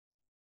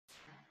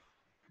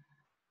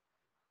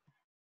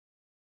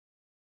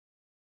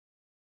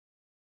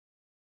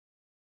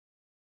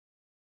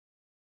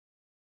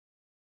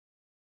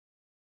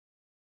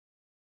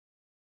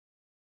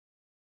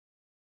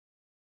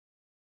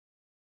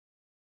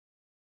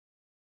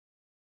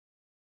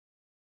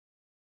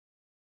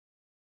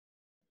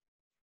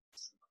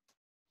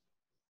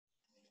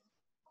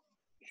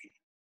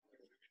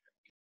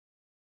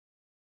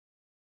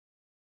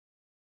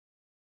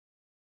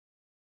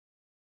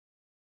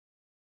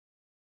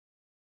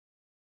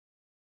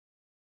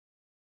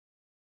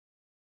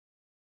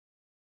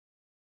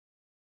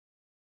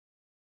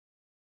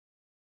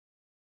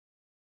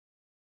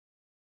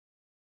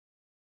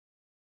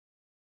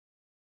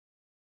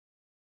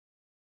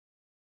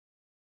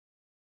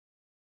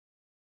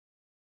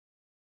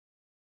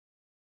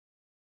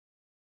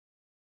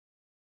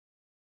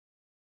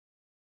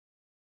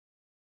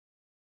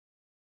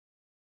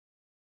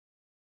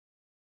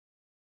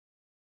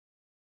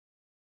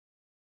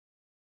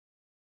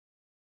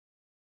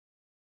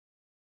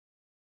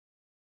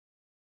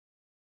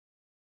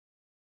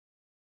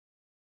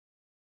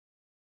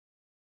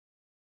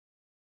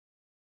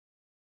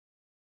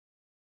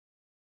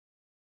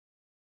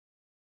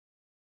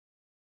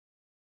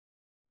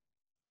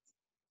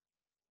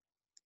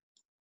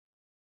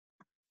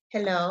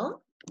Hello.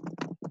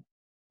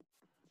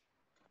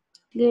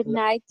 Good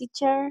night,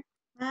 teacher.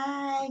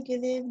 Hi,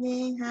 good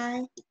evening.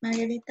 Hi,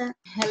 Margarita.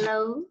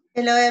 Hello.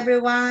 Hello,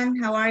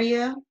 everyone. How are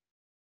you?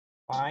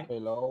 Fine.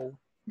 Hello.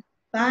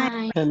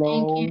 Fine. Fine. Thank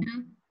you.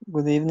 Hello.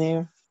 Good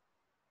evening.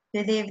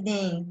 Good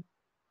evening.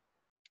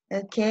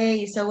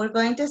 Okay, so we're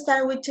going to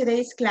start with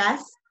today's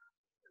class,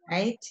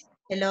 right?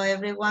 Hello,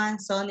 everyone.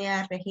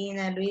 Sonia,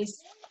 Regina,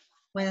 Luis.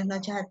 Buenas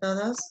noches a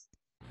todos.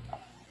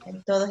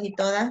 Todos y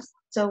todas.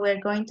 So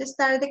we're going to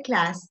start the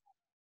class,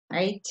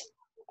 right?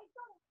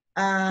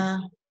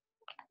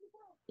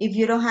 If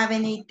you don't have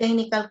any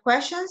technical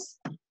questions,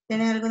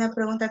 ¿tienen alguna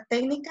pregunta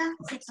técnica?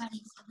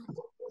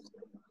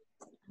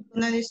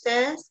 ¿Uno de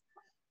ustedes?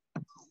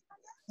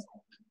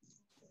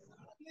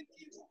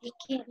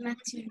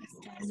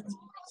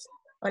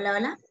 Hola,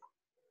 hola.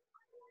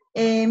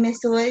 Me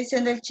estuvo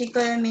diciendo el chico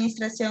de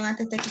administración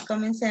antes de que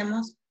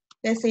comencemos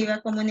que se iba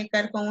a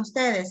comunicar con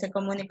ustedes. Se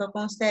comunicó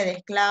con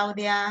ustedes,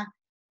 Claudia,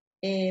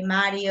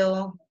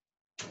 Mario,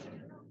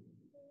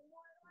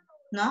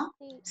 ¿no?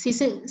 Sí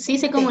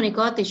se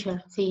comunicó,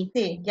 teacher. Sí.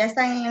 Sí, ya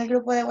están en el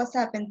grupo de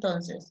WhatsApp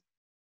entonces.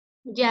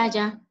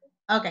 Ya.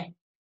 Okay,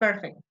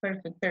 perfect.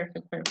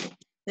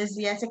 Entonces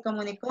ya se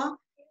comunicó.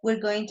 We're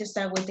going to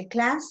start with the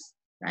class,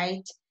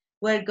 right?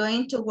 We're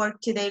going to work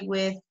today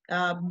with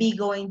be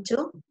going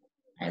to.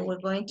 Right?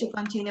 We're going to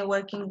continue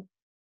working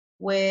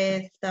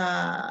with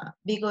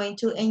be going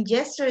to. And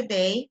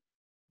yesterday,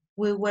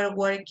 we were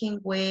working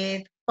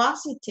with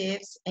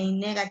positives and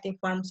negative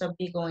forms of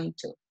be going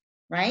to,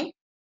 right?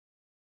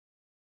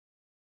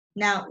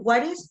 Now,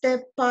 what is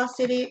the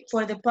positive,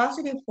 for the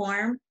positive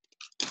form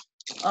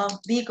of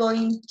be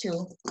going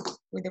to,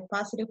 with the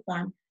positive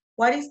form,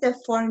 what is the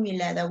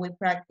formula that we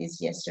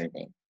practiced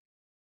yesterday?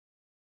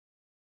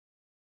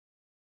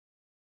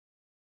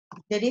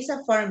 There is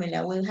a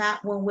formula. We have,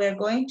 when we're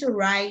going to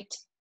write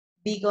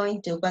be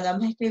going to, cuando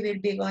vamos a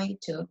escribir be going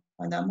to,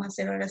 cuando vamos a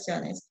hacer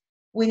oraciones,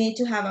 we need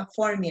to have a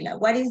formula.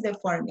 What is the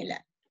formula?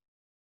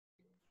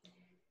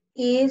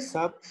 Is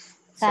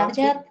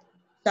subject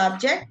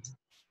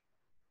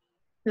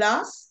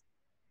plus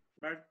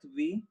verb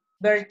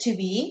to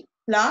be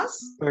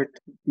plus Verb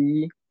to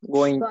be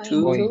going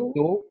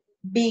to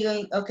be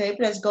going, okay,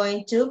 plus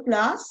going to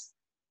plus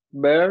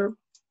verb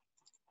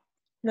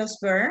plus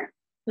verb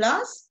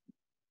plus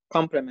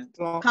complement.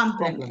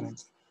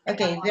 complement.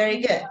 Okay,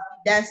 very good.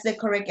 That's the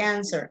correct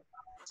answer.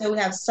 So we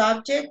have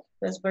subject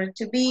plus verb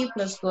to be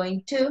plus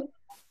going to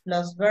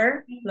plus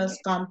verb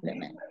plus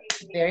complement.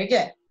 Very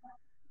good.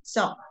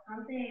 So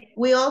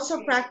we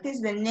also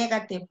practice the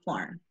negative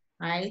form,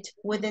 right?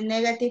 With the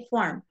negative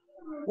form.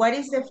 What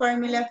is the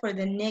formula for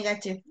the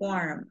negative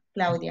form,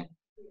 Claudia?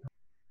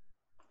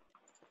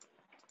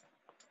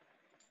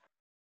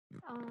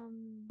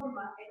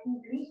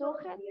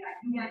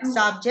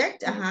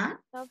 Subject, Subject,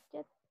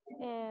 subject,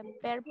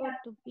 verb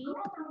to be,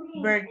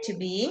 verb to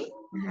be,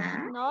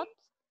 not,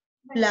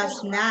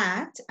 plus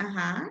not,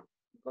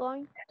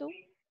 going to,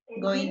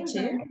 going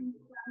to,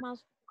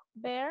 más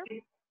verb,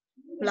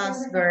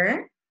 plus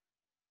verb,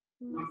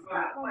 más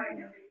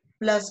complement.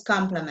 plus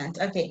complement.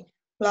 Okay,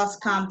 plus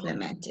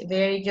complement.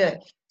 Very good.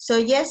 So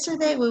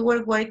yesterday we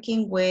were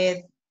working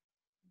with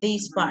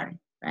this part,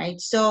 right?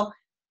 So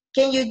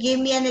can you give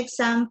me an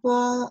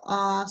example,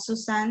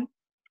 Susan,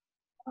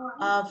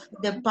 of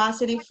the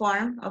positive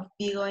form of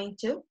be going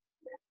to?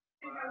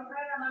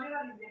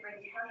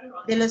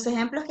 De los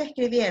ejemplos que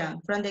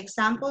escribieron, from the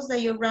examples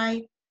that you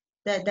write,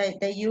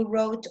 that you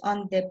wrote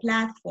on the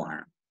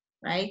platform,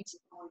 right?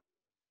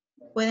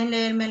 Pueden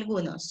leerme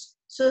algunos.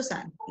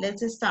 Susan,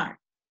 let's start.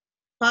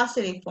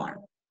 Positive form.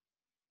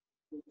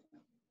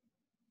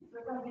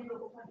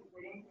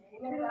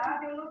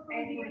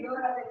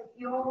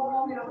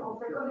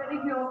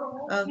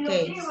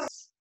 Okay.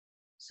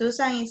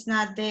 Susan is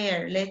not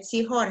there. Let's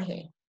see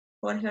Jorge.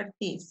 Jorge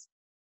Ortiz.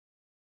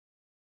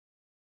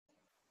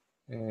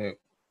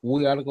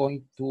 We are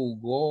going to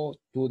go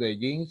to the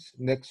gym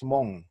next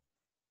month.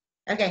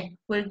 Okay,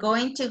 we're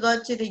going to go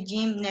to the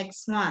gym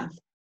next month.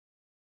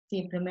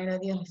 Sí, primero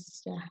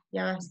Dios,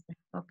 ya basta.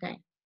 Okay.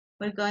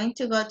 We're going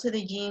to go to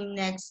the gym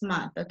next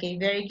month. Okay,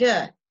 very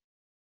good.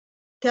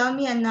 Tell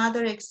me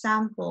another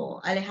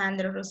example,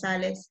 Alejandro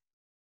Rosales.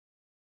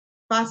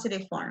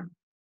 Positive form.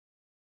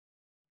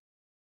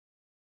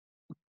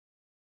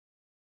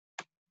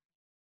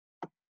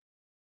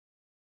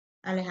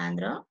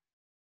 Alejandro?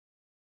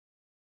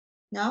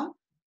 No?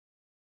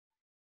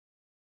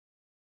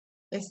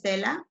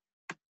 Estela?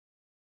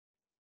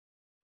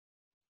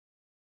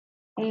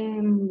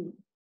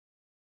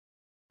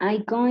 I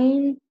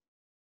going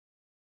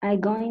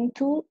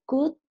to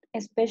cook a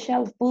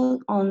special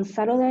food on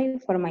Saturday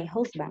for my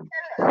husband.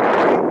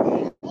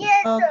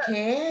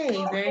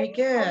 Okay, very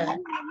good.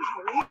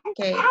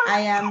 Okay, I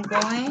am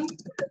going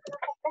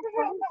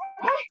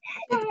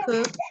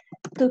to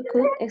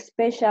cook a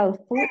special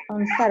food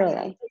on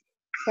Saturday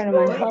for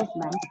my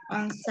husband.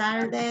 On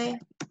Saturday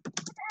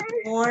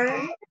for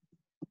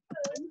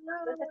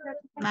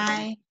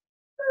my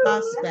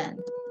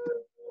husband.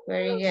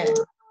 Very good.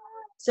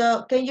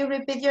 So can you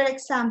repeat your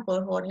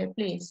example, Jorge,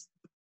 please?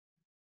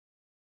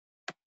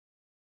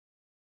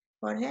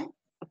 Jorge,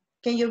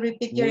 can you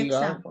repeat your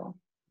example?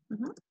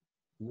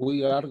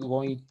 We are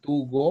going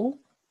to go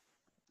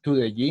to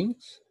the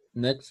gyms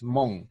next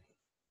month.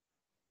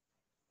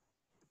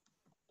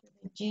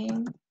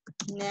 Gym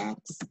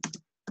next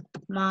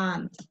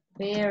month.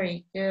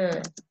 Very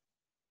good.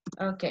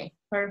 Okay,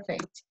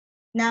 perfect.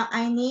 Now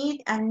I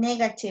need a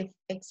negative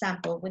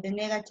example with a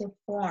negative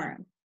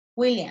form.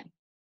 William.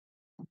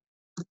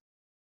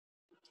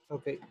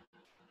 Okay.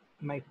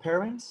 My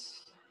parents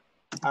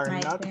are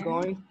My not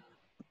parents.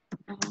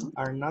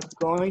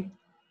 going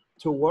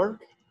to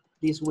work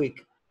this week.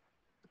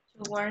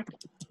 To work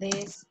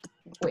this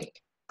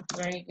week.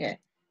 Very good.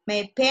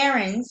 My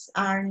parents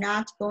are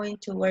not going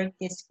to work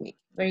this week.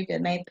 Very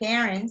good. My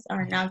parents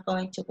are not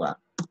going to work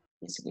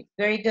this week.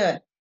 Very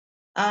good.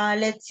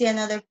 Let's see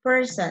another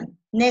person.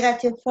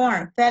 Negative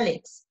form.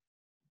 Felix.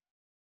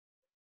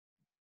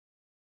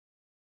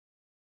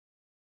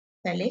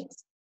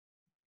 Felix.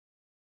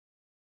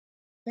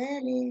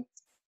 Felix.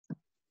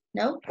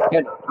 No?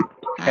 Hello.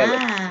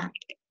 Ah.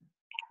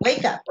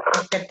 Wake up.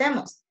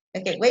 Despertemos.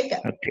 Okay, wake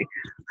up. Okay.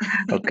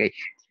 Okay.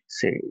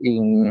 So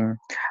in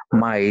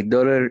my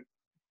daughter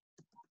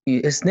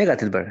is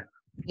negative verb.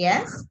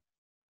 Yes.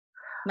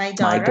 My My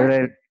daughter.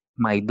 daughter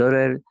my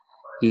daughter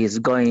is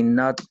going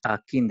not a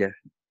kinder.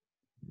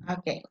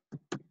 Okay.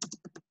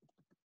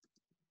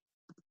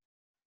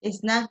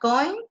 It's not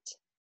going.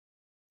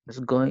 Is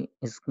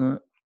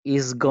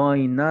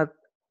going not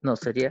no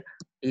sería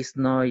it's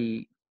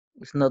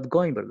not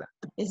going, ¿verdad?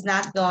 It's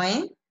not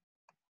going.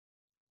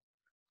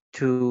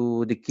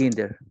 To the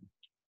kinder.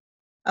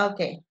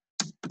 Okay.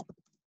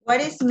 What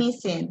is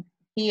missing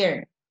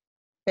here,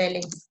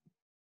 Felix?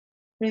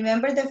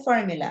 Remember the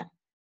formula.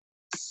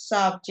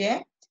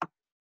 Subject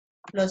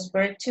plus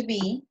verb to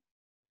be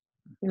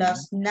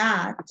plus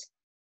not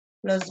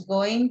plus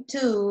going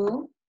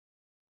to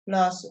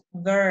plus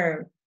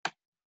verb.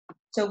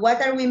 So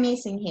what are we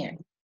missing here?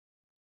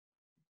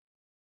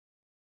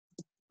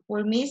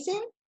 We're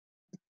missing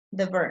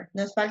the verb.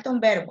 Nos falta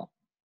un verbo.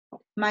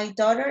 My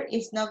daughter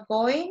is not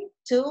going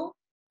to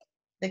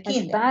the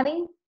kinder.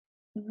 Study.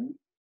 Mhm.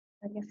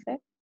 What you said?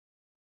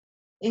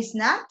 Is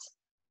not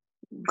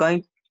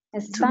Going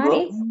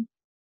Study.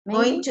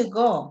 going Maybe. to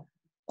go.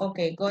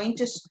 Okay, going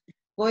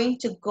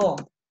to go.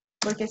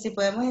 Porque si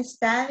podemos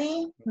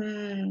study,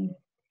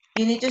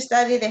 you need to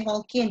study the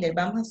whole kinder.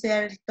 ¿Vamos a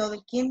estudiar todo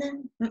el kinder?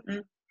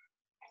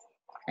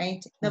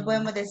 Right? No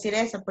podemos decir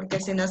eso porque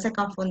si no se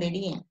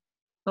confundiría.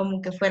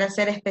 Como que fuera a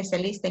ser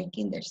especialista en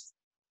kinders.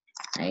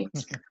 Right?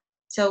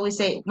 So we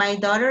say, my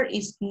daughter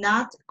is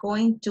not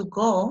going to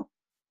go,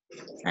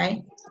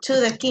 right, to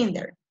the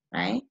kinder,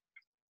 right?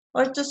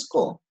 Or to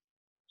school,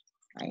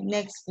 right,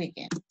 next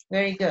weekend.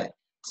 Very good.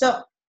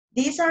 So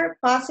these are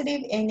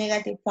positive and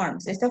negative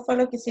forms. Esto fue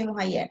lo que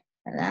hicimos ayer,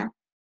 ¿verdad?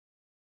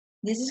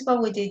 This is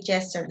what we did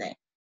yesterday.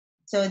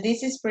 So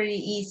this is pretty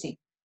easy.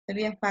 Es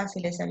bien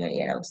fácil de salió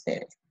ayer a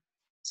ustedes.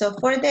 So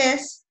for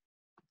this,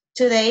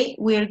 today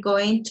we're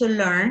going to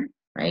learn,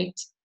 right,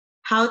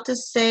 how to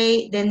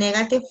say the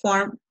negative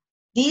form.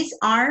 These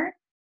are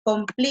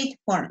complete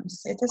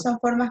forms. Estas son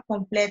formas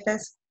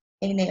completas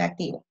en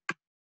negativo.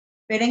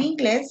 Pero en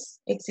inglés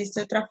existe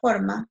otra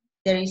forma.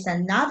 There is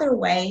another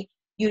way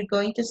you're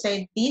going to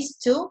say these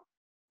two,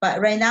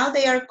 but right now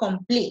they are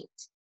complete,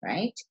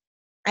 right?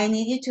 I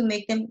need you to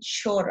make them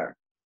shorter,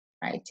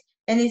 right?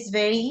 And it's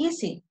very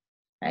easy,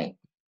 right?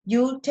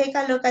 You take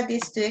a look at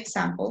these two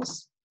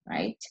examples,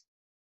 right?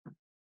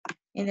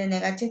 In the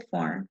negative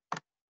form.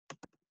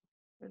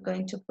 We're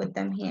going to put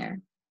them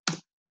here.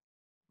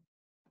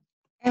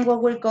 And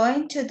what we're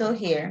going to do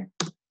here,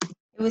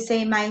 we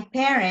say my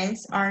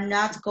parents are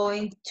not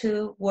going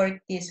to work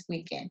this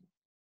weekend.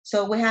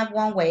 So we have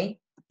one way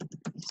to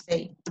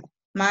say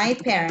my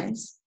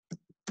parents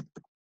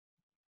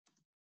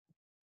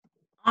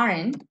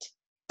aren't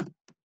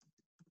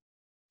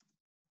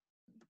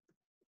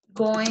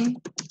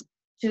going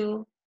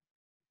to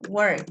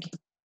work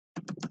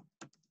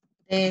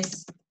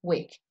this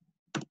week,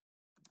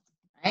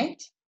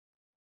 right?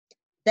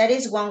 That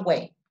is one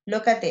way.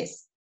 Look at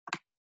this.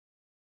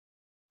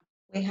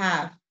 We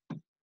have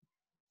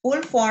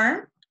full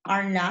form,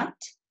 are not,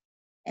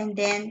 and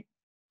then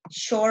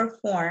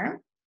short form,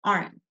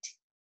 aren't,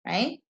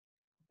 right?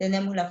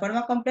 Tenemos la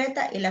forma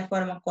completa y la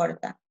forma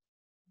corta.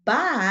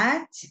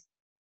 But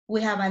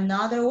we have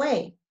another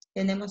way.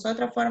 Tenemos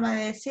otra forma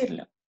de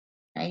decirlo,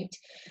 right?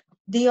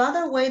 The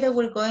other way that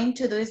we're going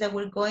to do is that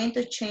we're going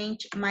to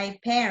change my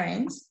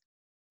parents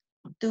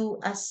to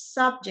a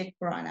subject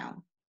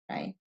pronoun,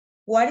 right?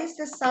 What is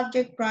the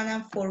subject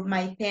pronoun for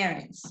my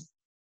parents?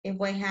 If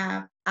we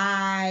have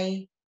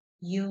I,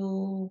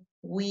 you,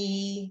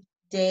 we,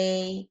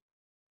 they,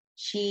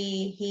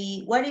 she,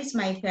 he, what is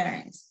my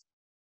parents?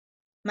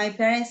 My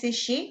parents is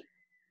she?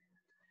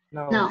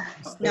 No.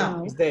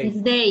 No. It's they.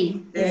 It's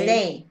they. Is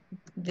they.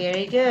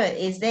 Very good.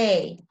 Is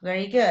they.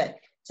 Very good.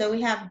 So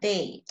we have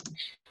they.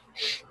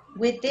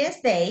 With this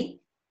they,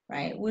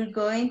 right, we're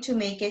going to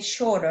make it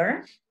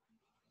shorter,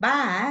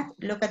 But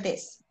look at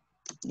this.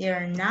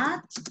 They're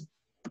not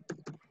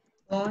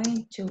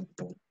going to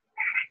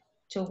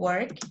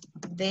work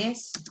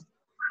this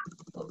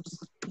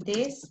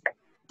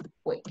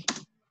week,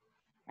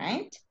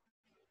 right?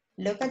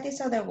 Look at this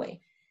other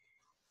way.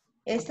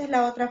 Esta es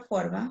la otra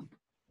forma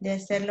de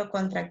hacerlo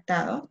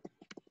contractado,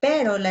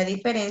 pero la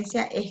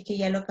diferencia es que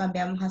ya lo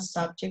cambiamos a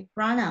subject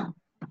pronoun,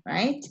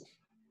 right?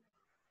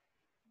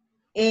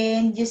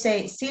 And you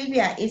say,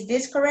 Silvia, is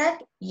this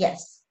correct?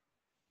 Yes.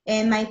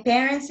 And my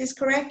parents is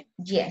correct?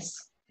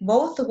 Yes.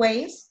 Both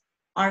ways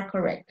are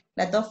correct.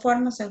 Las dos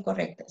formas son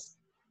correctas.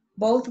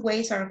 Both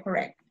ways are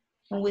correct.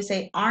 When we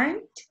say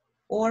aren't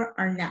or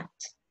are not,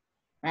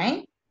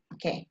 right?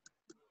 Okay.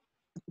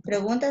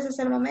 ¿Preguntas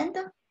hasta el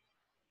momento?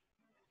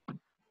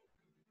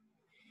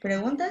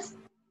 ¿Preguntas?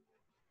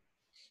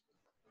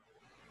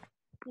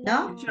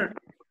 ¿No? La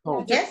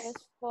Oh. Yes. tres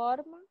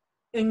forma.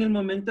 En el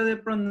momento de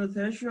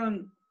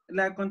pronunciation,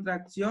 la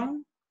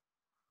contracción,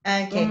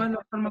 Okay. ¿cómo es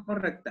la forma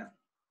correcta?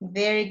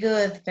 Very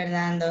good,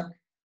 Fernando.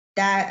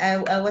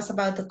 That I was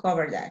about to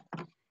cover that.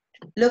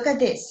 Look at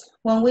this.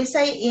 When we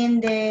say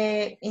in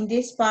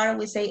this part,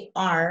 we say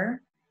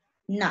are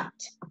not,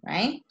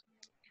 right?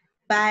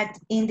 But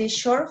in the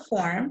short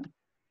form,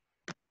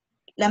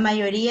 la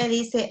mayoría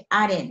dice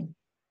aren't,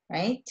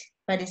 right?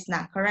 But it's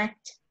not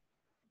correct.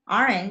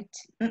 Aren't,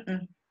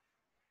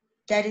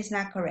 that is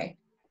not correct.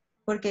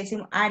 Porque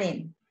decimos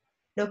aren't.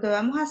 Lo que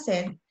vamos a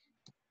hacer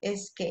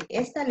es que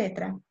esta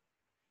letra,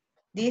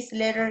 this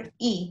letter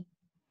E,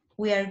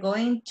 we are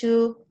going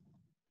to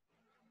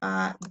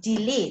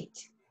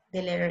delete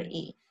the letter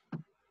E.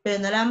 Pero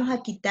no la vamos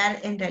a quitar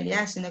en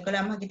realidad, sino que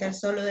la vamos a quitar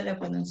solo de la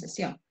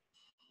pronunciación.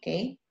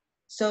 Okay?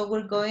 So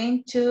we're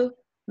going to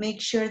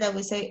make sure that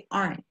we say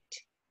aren't.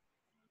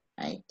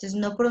 Right? Entonces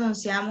no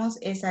pronunciamos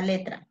esa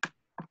letra.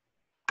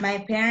 My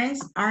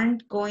parents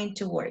aren't going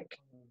to work.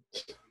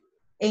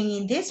 And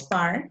in this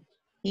part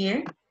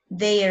here,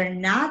 they are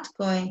not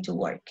going to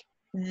work.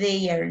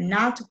 They are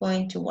not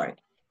going to work.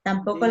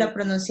 Tampoco la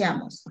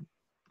pronunciamos.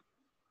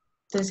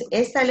 Entonces,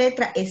 esta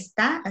letra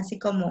está así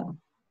como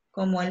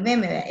el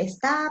meme, ¿verdad?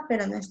 Está,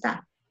 pero no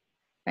está.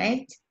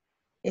 Right?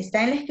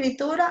 Está en la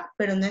escritura,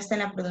 pero no está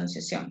en la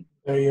pronunciación.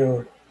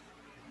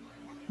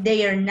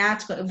 They are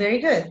not, very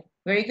good,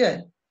 very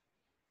good.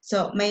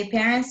 So, my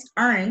parents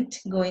aren't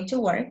going to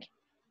work,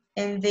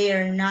 and they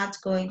are not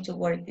going to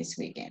work this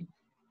weekend.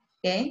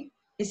 Okay?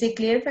 Is it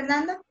clear,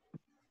 Fernando?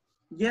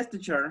 Yes,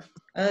 teacher.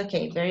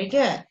 Okay, very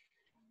good.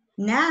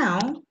 Now,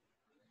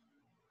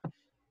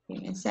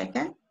 give me a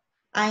second.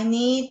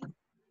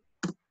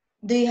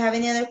 Do you have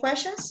any other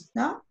questions?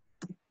 No?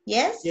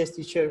 Yes? Yes,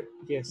 teacher.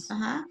 Yes.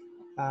 Ajá.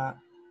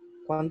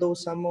 ¿Cuándo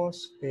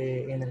usamos,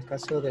 en el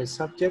caso del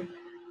subject,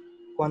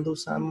 cuándo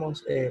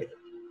usamos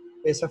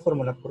esa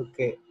fórmula?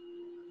 Porque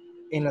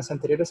en las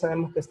anteriores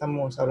sabemos que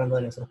estamos hablando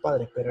de nuestros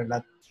padres, pero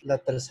la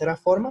tercera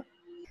forma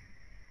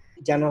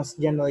ya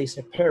no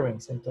dice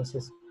parents.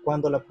 Entonces,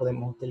 ¿cuándo la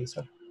podemos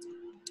utilizar?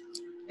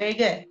 Very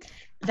good.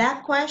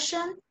 That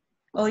question,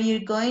 or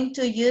you're going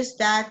to use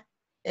that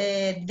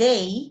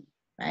they,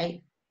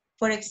 right?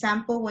 For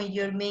example, when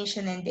you're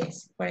mentioning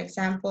this, for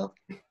example,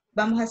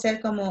 vamos a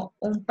hacer como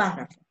un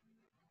párrafo.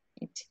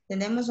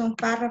 Tenemos un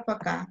párrafo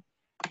acá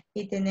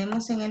y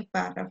tenemos en el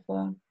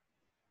párrafo,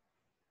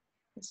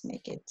 let's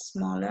make it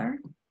smaller.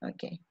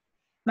 Okay.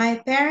 My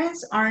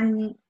parents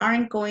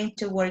aren't going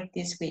to work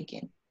this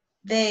weekend.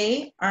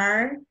 They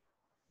are,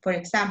 for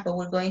example,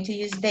 we're going to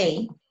use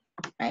they,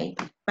 right?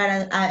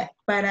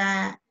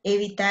 Para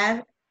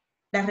evitar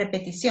la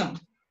repetición.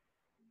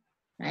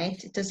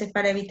 Right? Entonces,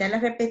 para evitar la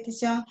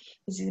repetición,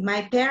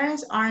 my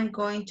parents aren't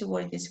going to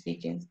work this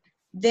weekend.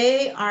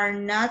 They are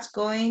not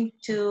going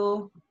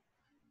to,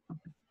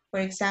 for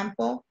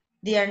example,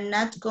 they are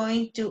not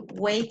going to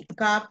wake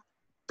up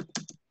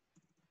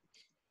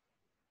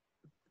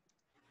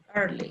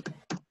early.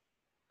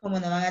 Como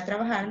no van a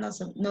trabajar, no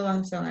se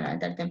van a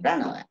levantar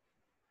temprano, ¿verdad?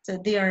 So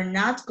they are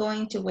not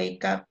going to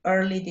wake up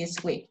early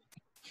this week.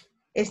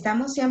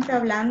 Estamos siempre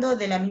hablando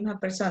de la misma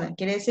persona.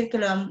 Quiere decir que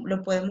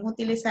lo podemos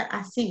utilizar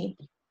así,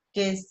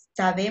 que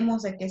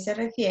sabemos a qué se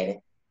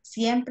refiere,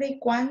 siempre y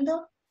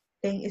cuando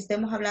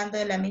estemos hablando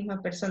de la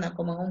misma persona,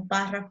 como en un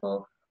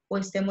párrafo, o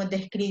estemos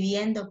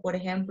describiendo, por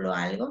ejemplo,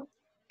 algo,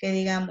 que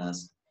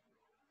digamos,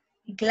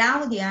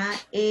 Claudia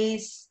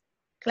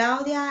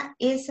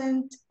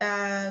isn't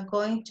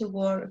going to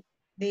work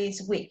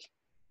this week.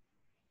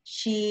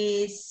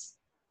 She's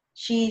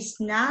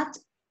not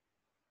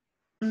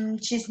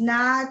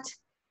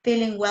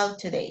feeling well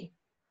today,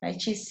 right?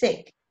 She's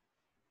sick.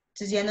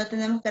 Entonces ya no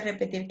tenemos que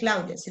repetir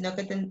Claudia, sino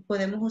que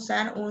podemos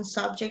usar un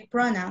subject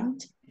pronoun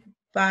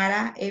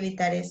para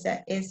evitar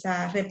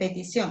esa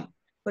repetición.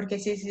 Porque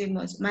si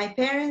decimos my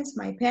parents,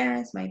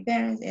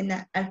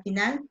 al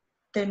final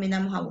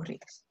terminamos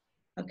aburridos.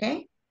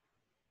 ¿Ok?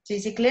 So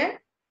is it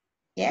clear?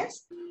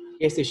 Yes?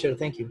 Yes, teacher.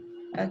 Thank you.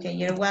 Okay,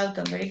 you're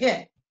welcome. Very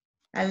good.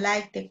 I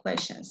like the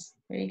questions.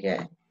 Very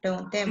good.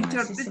 Preguntemos.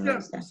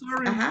 Teacher,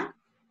 sorry. Ajá.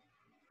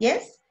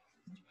 Yes?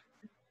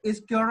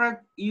 Is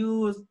correct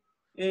use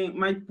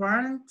my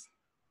parents?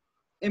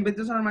 en vez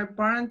de usar my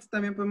parents,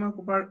 también podemos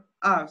ocupar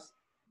us.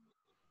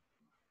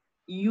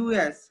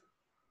 US.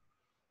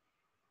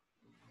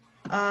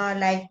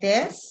 Like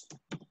this?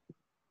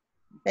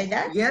 Like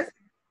that? Yes.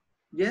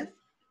 Yes.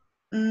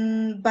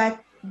 But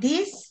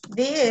this,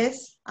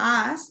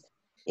 us,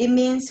 it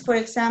means, for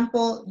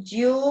example,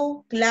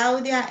 you,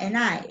 Claudia, and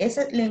I.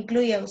 Eso lo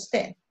incluye a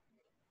usted.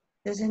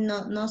 Entonces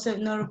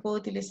no lo puedo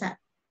utilizar.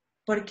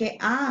 Porque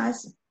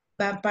us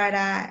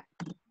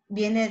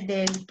viene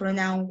del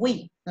pronoun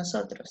we,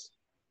 nosotros.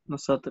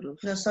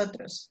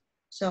 Nosotros.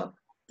 So,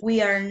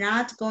 we are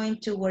not going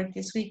to work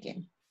this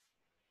weekend,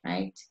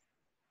 right?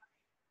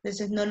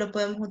 Entonces no lo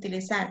podemos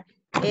utilizar.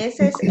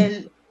 Ese es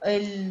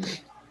el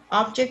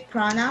object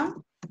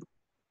pronoun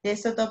de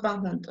estos dos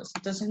van juntos.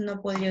 Entonces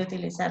no podría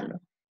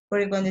utilizarlo.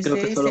 Porque cuando Creo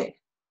usted que solo-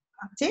 dice,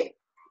 ¿sí?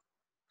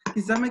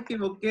 Quizá me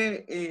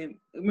equivoqué,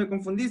 me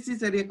confundí, sí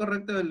sería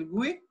correcto el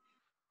we,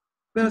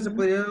 pero se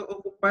podría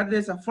ocupar de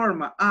esa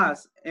forma,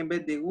 us, en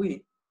vez de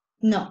we.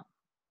 No,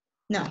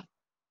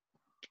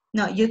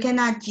 you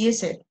cannot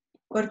use it.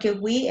 Porque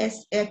we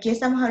aquí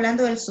estamos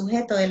hablando del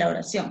sujeto de la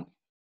oración.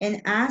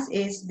 And us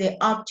is the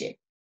object.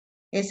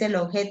 Es el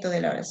objeto de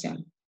la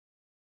oración.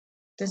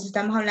 Entonces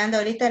estamos hablando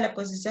ahorita de la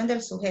posición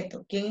del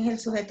sujeto. ¿Quién es el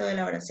sujeto de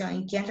la oración?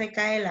 ¿En quién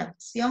recae la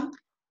acción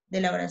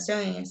de la oración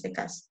en este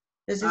caso?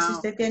 Entonces, si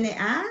usted tiene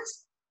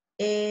as,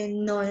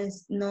 no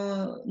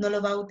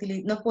lo va a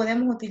utilizar, no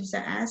podemos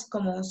utilizar as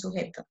como un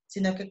sujeto,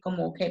 sino que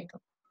como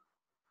objeto.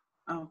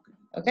 Ok.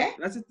 ¿Ok?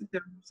 Gracias,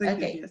 teacher. Thank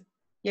you, Ok. yes.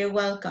 You're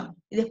welcome.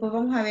 Y después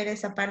vamos a ver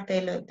esa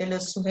parte de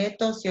los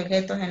sujetos y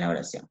objetos en la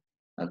oración.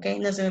 ¿Ok?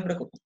 No se me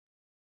preocupen.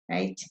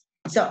 Right?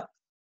 So,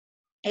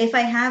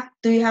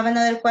 do you have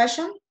another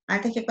question?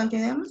 Antes que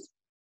continuemos.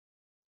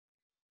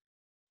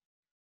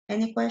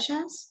 Any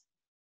questions?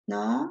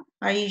 No?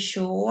 Are you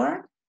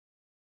sure?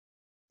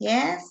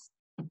 Yes?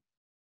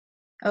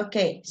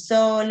 Okay,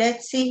 so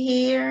let's see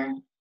here.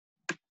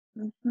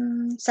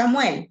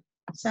 Samuel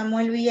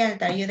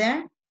Villalta, are you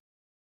there?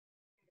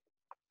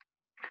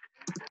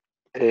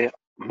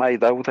 My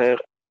daughter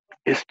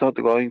is not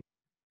going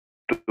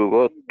to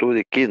go to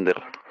the kinder.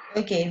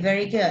 Okay,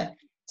 very good.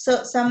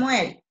 So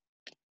Samuel,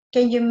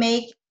 can you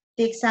make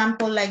the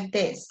example like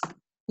this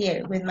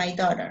here with my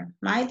daughter?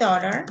 My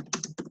daughter.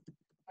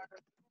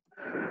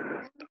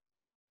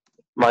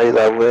 My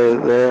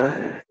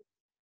daughter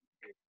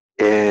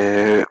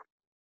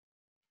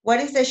What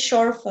is the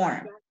short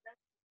form?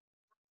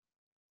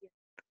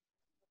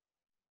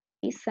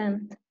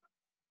 Isn't.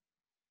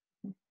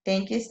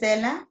 Thank you,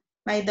 Stella.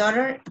 My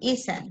daughter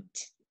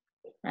isn't,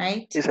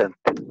 right? Isn't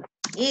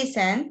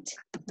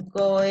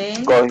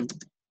going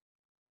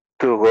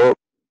to go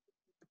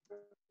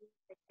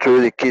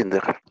to the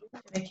kinder.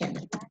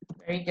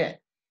 Very good.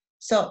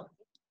 So,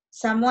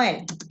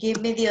 Samuel,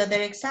 give me the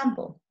other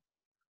example.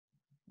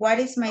 What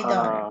is my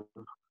daughter?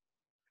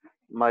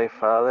 My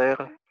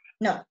father.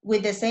 No,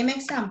 with the same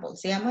example.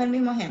 Sigamos el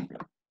mismo ejemplo.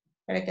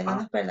 Para que no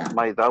nos perdamos.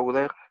 My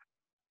daughter.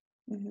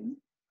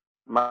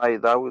 My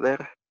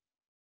daughter.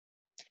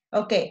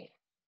 Okay.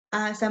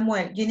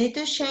 Samuel, you need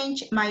to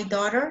change my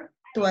daughter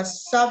to a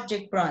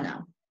subject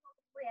pronoun.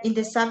 In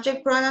the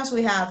subject pronouns,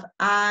 we have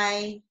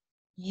I,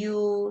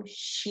 you,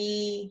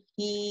 she,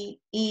 he,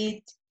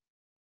 it,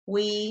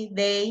 we,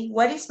 they.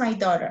 What is my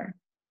daughter?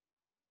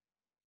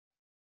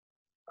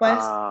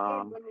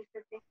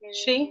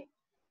 She.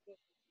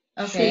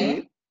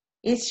 Okay.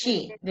 Is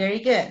she? Very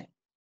good.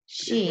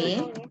 She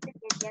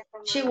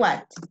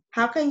what?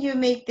 How can you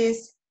make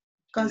this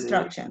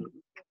construction?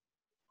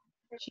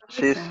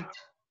 She's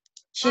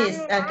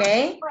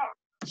okay.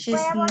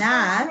 She's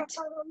not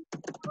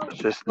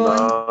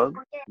not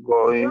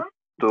going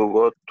to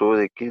go to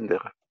the kinder.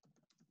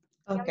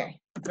 Okay,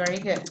 very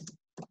good.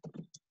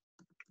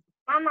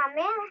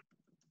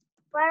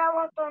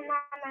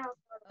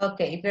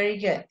 Okay, very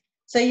good.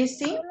 So you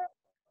see,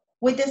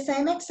 with the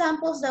same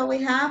examples that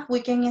we have, we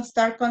can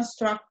start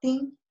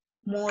constructing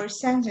more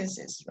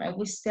sentences, right?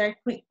 We start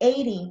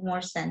creating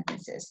more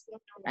sentences,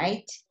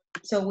 right?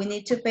 So we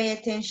need to pay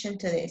attention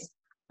to this.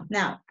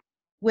 Now,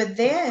 with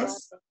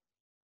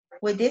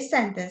these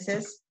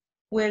sentences,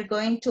 we're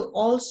going to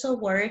also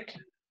work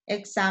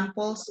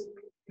examples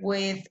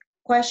with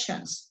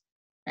questions,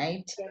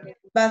 right?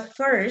 But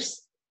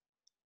first,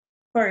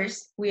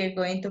 we are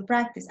going to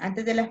practice.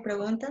 Antes de las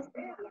preguntas,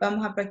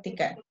 vamos a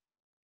practicar.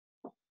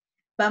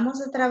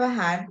 Vamos a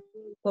trabajar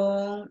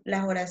con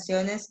las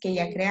oraciones que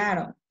ya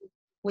crearon,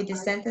 with the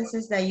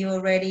sentences that you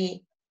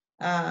already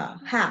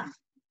have.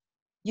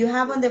 You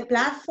have on the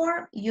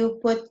platform, you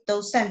put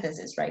those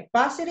sentences, right?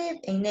 Positive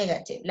and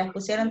negative. Las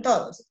pusieron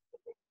todos.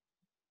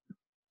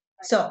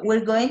 So,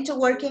 we're going to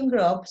work in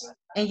groups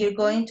and you're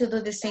going to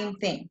do the same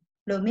thing.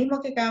 Lo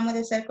mismo que acabamos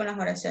de hacer con las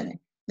oraciones.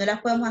 No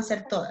las podemos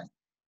hacer todas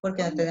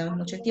porque no tenemos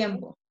mucho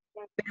tiempo.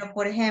 Pero,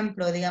 por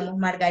ejemplo, digamos,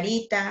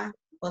 Margarita,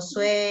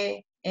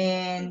 Josué,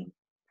 and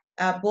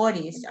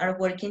Boris are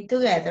working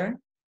together.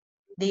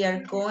 They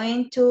are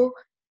going to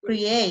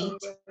create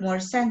more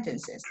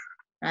sentences,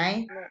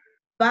 right?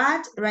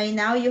 But right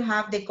now you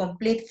have the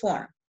complete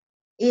form.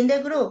 In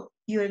the group,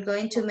 you are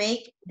going to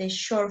make the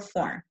short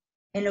form.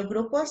 En los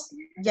grupos,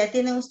 ya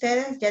tienen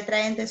ustedes, ya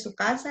traen de su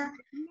casa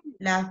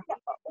la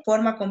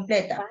forma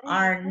completa.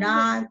 Are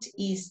not,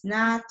 is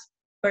not,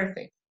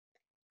 perfect.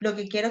 Lo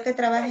que quiero que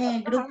trabajen en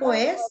el grupo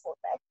es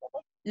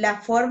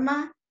la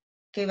forma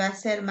que va a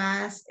ser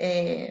más,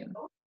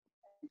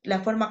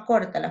 la forma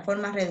corta, la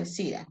forma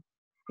reducida.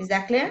 Is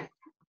that clear?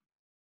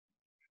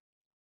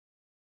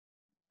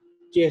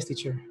 Yes,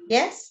 teacher.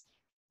 Yes?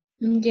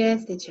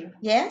 Yes, teacher.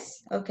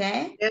 Yes?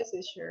 Okay. Yes,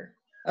 teacher.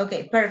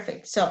 Okay,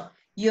 perfect. So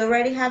you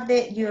already have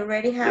the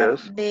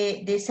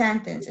Yes. the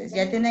sentences.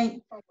 Ya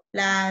tienen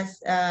las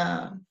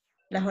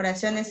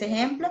oraciones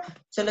ejemplo.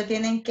 Solo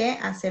tienen que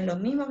hacer lo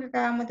mismo que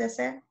acabamos de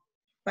hacer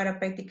para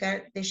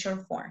practicar the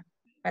short form,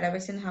 para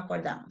ver si nos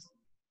acordamos.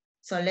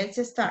 So let's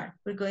start.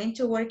 We're going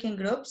to work in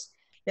groups.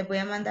 Les voy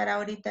a mandar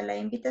ahorita la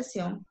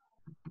invitación.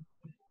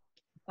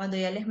 Cuando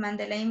ya les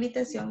mande la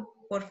invitación,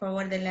 por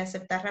favor denle a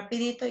aceptar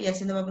rapidito y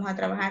así nos vamos a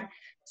trabajar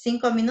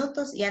 5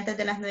 minutos y antes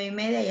de las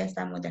 9:30 ya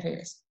estamos de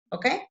regreso.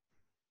 ¿Ok?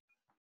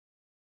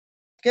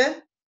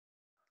 Good?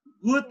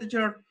 Good,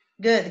 teacher.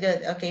 Good,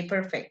 good. Okay,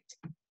 perfect.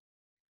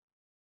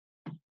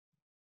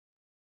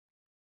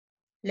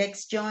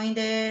 Let's join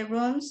the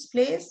rooms,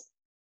 please.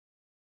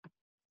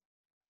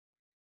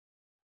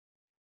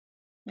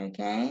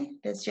 Okay,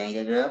 let's join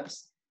the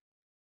groups.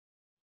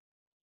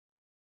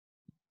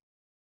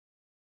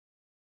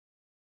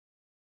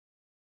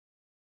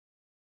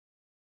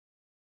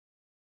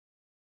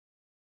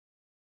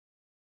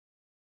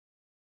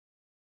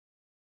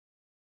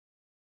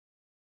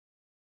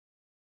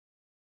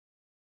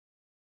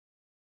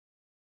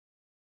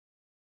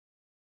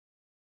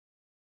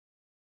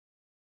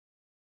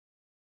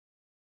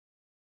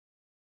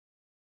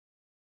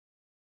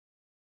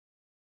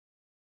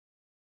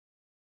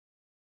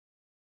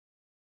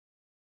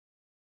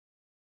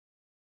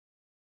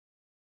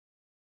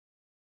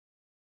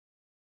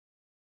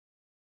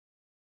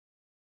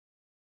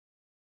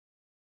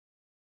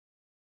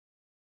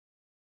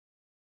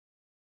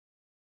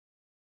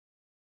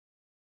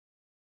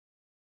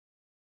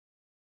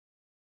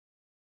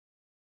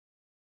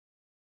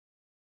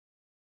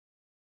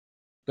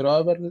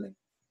 Travel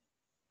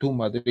to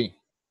Madrid.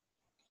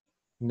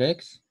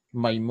 Next,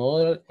 my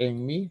mother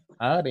and me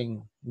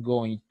aren't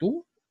going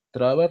to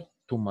travel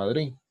to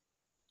Madrid.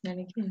 La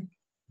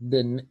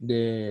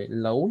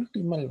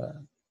última,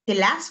 The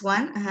last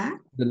one,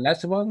 the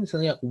last one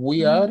sería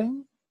we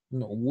aren't,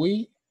 no,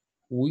 we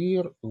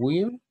are,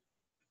 we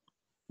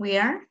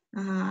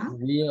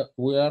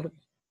are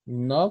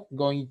not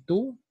going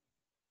to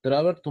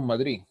travel to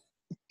Madrid.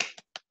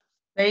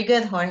 Very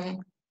good, Jorge.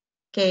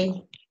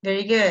 Okay,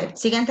 very good.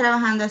 Sigan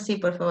trabajando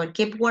así, por favor.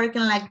 Keep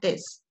working like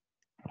this.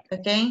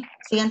 Okay,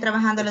 sigan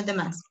trabajando los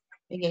demás.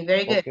 Okay,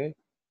 very good. Okay.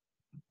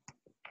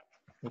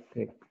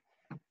 Okay.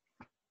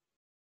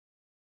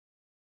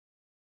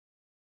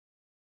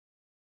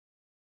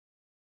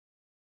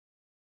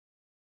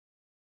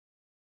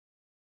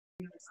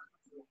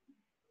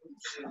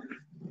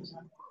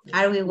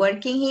 Are we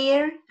working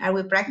here? Are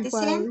we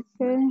practicing?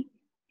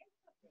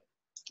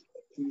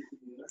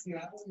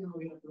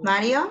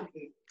 Mario,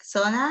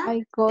 Sona,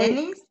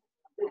 Dennis?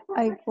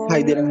 I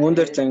didn't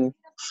understand.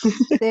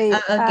 Okay.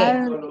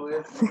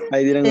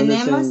 I didn't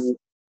Tenemos,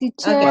 understand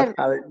okay. what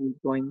are we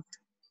going.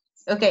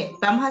 Ok,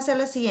 vamos a hacer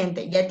lo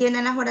siguiente. Ya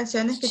tienen las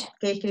oraciones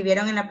que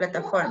escribieron en la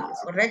plataforma,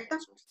 ¿correcto?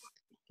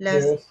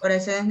 Las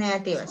oraciones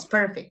negativas.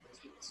 Perfect.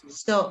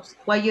 So,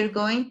 what you're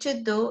going to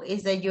do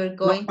is that you are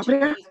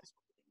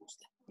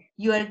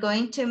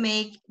going to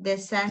make the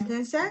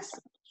sentences,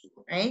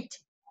 right?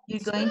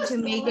 You're going to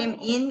make them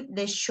in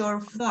the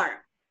short form.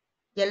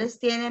 Ya les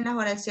tienen las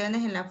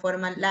oraciones en la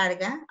forma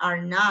larga,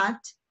 are not,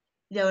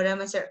 y ahora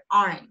vamos a hacer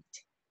aren't,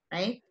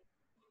 right?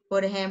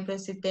 Por ejemplo,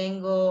 si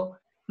tengo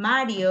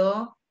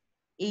Mario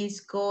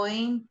is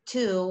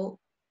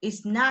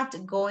not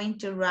going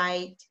to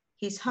write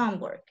his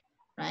homework,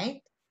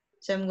 right?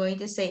 So I'm going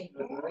to say,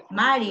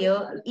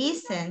 Mario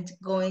isn't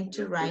going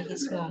to write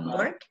his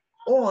homework,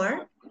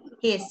 or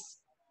he's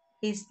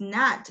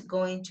not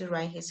going to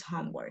write his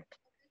homework.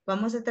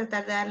 Vamos a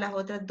tratar de dar las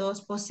otras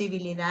dos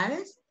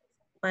posibilidades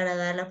para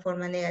dar la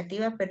forma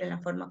negativa, pero en la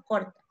forma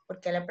corta,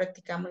 porque la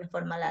practicamos en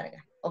forma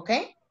larga, ¿ok?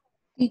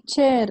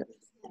 Teacher.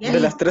 Yes. De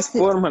las tres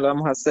formas la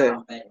vamos a hacer.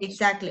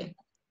 Exactly.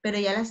 Pero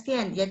ya las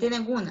tienen, ya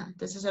tienen una,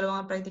 entonces solo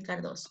van a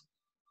practicar dos.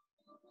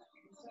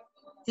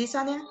 ¿Sí,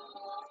 Sonia?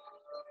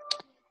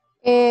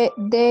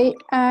 They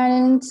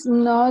aren't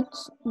not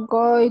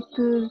going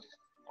to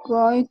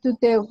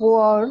the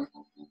war.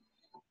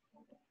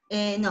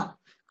 No,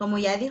 como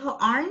ya dijo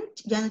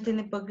aren't, ya no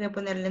tiene por qué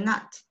ponerle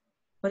not,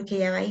 porque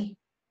ya va ahí.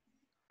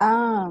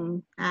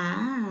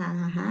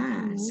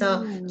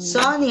 So,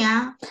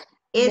 Sonia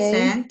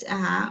isn't,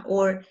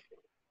 or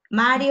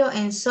Mario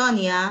and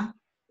Sonia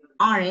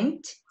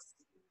aren't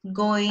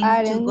going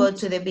to go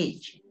to the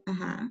beach.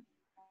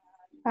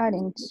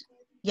 Aren't.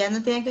 Ya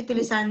no tienen que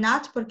utilizar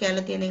not porque ya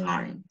lo tienen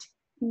aren't.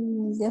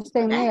 Ya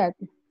está en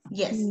negative.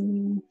 Yes.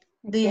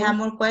 Do you have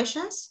more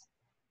questions?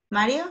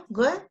 Mario,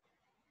 good?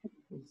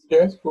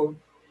 Yes, good.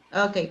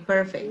 Ok,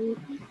 perfect.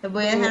 Los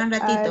voy a dejar un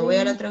ratito, voy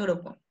al otro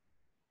grupo.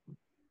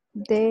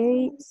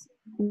 They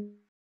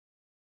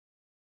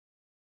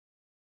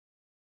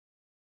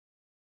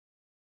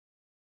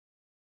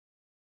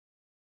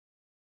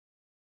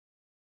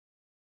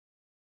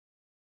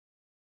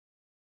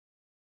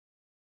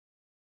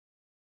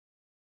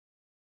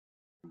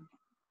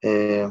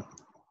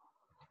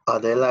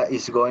Adela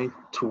is going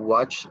to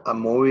watch a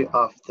movie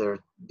after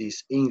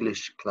this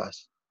English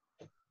class.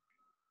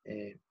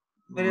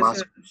 Puede Más,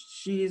 ser,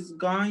 she's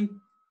going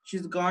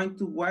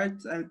to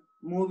watch a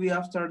movie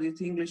after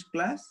this English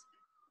class.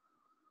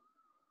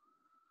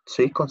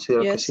 sí,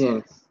 considero que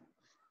sí.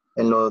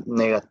 En lo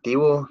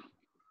negativo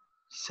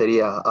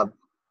sería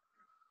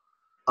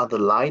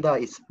Adelaida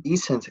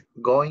isn't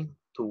going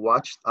to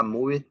watch a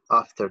movie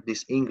after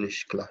this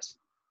English class.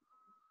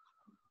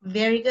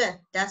 Very good.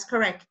 That's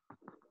correct.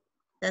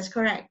 That's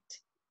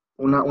correct.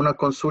 Una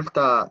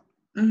consulta,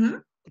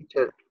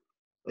 teacher.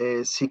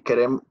 Si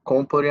queremos,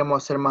 ¿cómo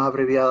podríamos hacer más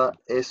abreviada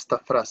esta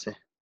frase?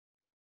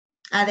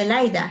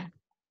 Adelaida.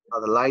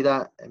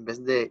 Adelaida, en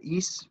vez de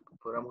is,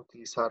 podríamos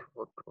utilizar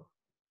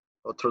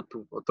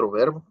otro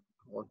verbo.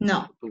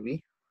 No. To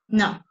be.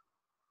 No.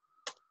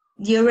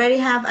 You already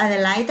have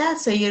Adelaida,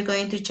 so you're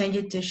going to change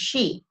it to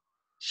she.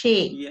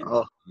 She. Yeah.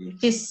 Oh.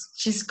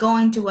 She's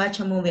going to watch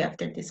a movie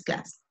after this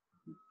class.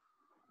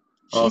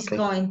 She's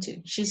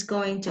Okay. She's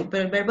going to.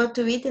 Pero el verbo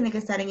to be tiene que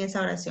estar en esa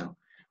oración,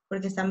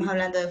 porque estamos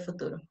hablando de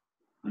futuro.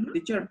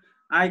 Teacher,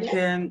 I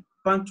can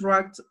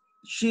contract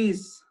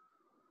she's.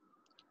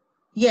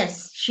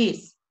 Yes,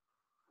 she's.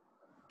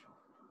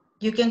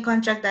 You can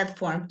contract that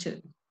form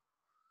too.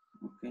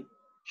 Okay.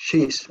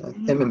 She's.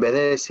 En vez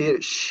de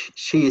decir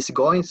she is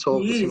going, so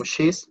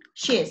decimos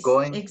she's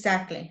going.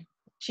 Exactly.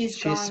 She's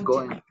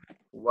going to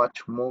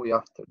watch movie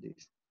after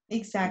this.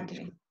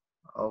 Exactly.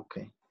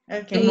 Okay.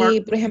 Okay.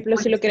 Y, por ejemplo,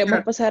 si lo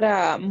queremos pasar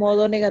a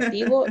modo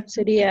negativo,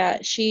 sería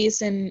she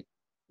isn't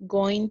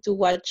going to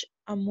watch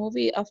a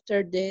movie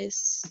after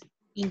this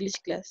English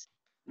class.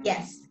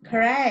 Yes,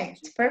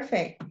 correct.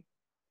 Perfect.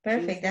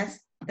 Perfect.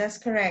 That's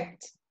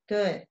correct.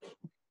 Good.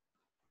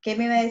 ¿Qué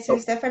me iba a decir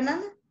usted,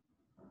 Fernanda?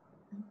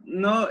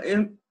 No,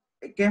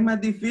 que es más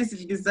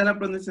difícil quizá la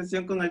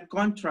pronunciación con el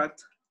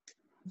contract.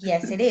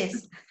 Yes, it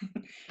is.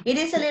 It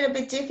is a little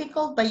bit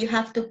difficult, but you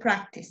have to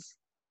practice.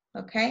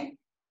 Okay?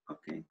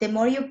 Okay. The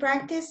more you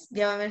practice,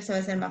 ya va a ver si va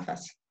a ser más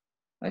fácil.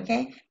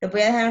 Okay? Lo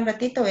voy a dejar un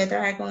ratito, voy a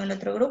trabajar con el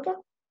otro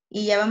grupo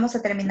y ya vamos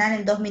a terminar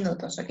en 2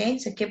 minutos. Okay?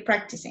 So keep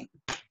practicing.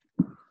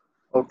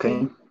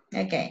 Okay.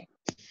 Okay.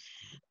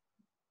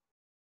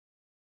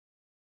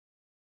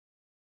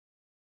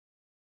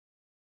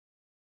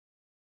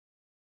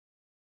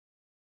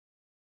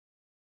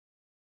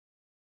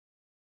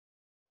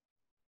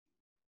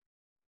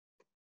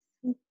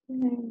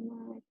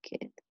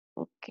 Supermarket.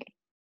 Ok.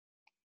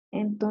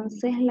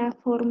 Entonces la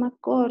forma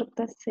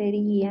corta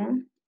sería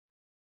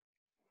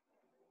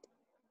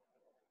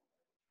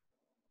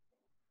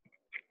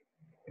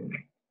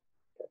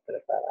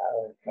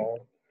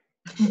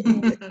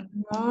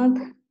not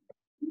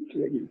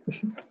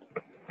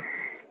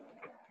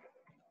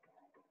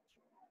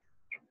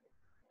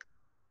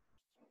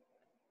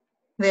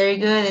Very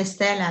good,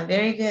 Estela.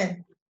 Very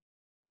good.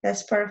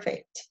 That's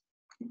perfect.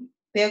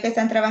 Veo que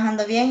están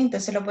trabajando bien,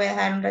 entonces lo voy a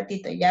dejar un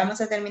ratito. Ya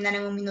vamos a terminar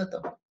en 1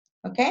 minuto.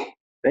 Okay?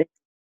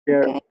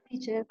 Okay,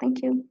 teacher,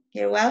 thank you.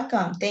 You're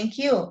welcome. Thank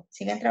you.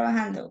 Sigan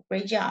trabajando.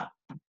 Great job.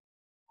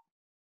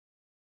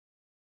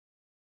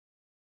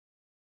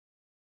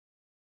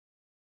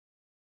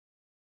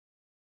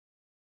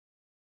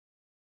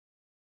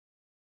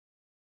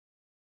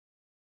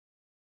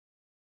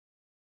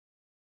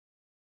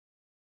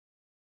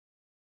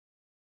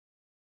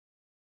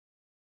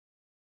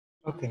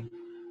 Okay.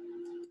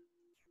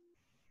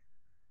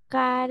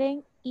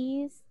 Karen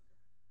is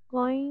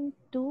going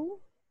to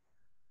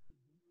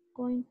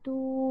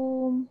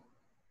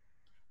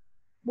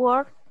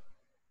work.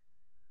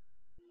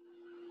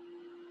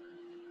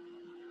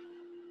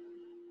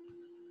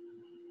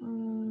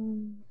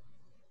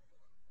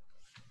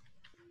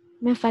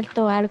 Me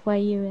faltó algo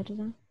ahí,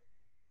 ¿verdad?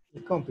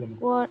 El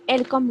complemento.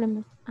 El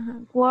complemento.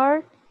 Ajá.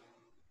 Work.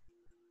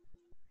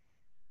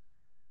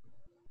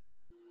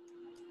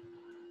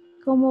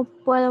 ¿Cómo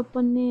puedo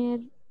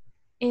poner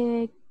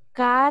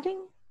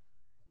Karen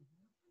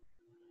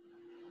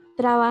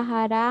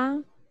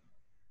trabajará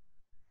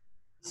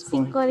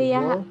 5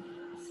 días?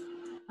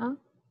 ¿Ah?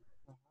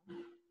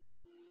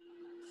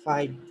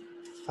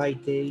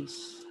 5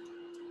 days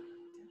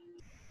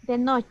De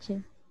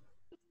noche.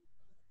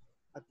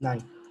 at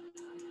night.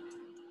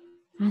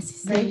 Así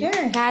sí. Very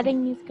good.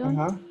 Karen is going.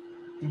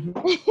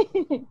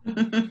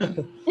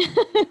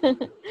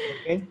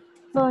 Okay.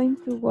 Going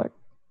to work.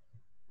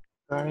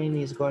 Karen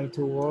is going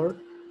to work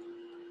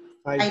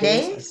 5 5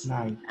 days days? at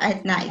night.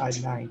 At night.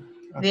 At night.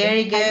 Okay.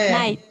 Very good. At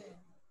night.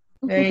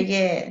 Very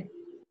good.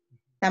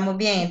 Estamos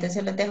bien,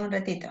 entonces los dejo un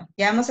ratito.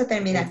 Ya vamos a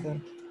terminar. Okay,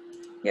 thank you.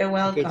 You're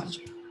welcome. Okay,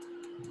 teacher.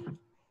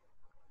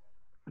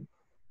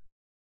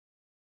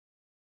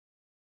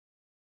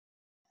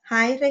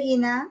 Hi,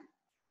 Regina.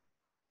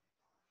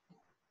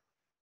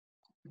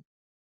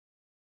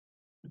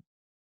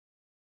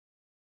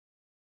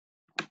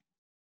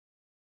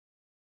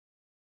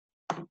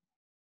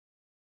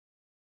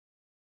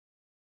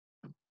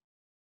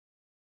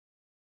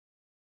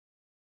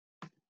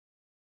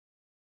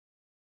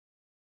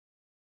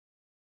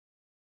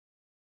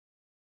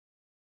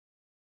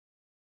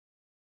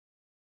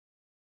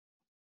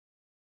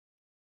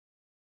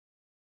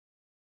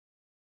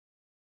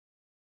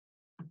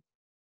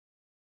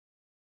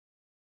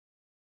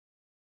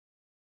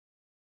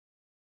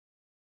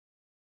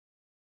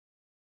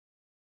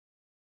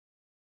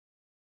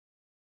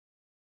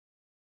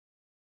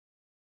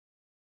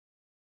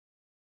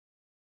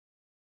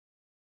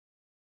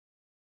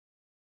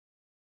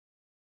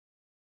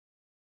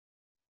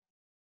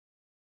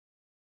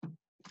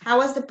 How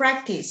was the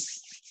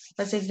practice?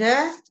 Was it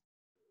good?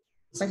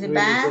 Was it Really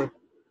bad? good.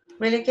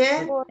 Really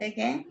good?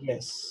 Okay.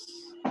 Yes.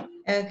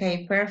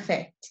 Okay,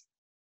 perfect.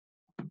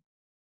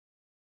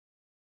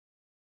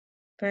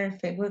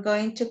 Perfect. We're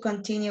going to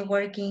continue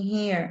working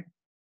here.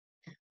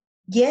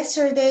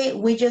 Yesterday,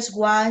 we just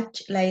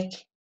watched like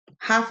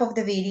half of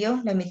the video,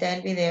 la mitad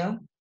del video,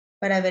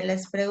 para ver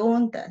las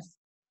preguntas.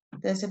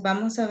 Entonces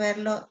vamos a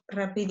verlo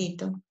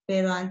rapidito,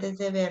 pero antes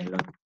de verlo,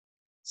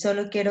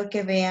 solo quiero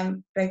que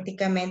vean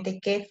prácticamente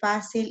qué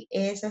fácil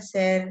es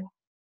hacer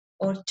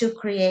or to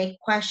create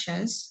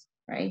questions,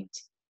 right?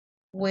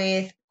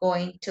 With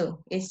going to.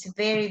 It's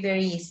very,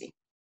 very easy,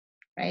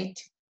 right?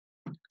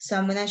 So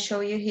I'm going to show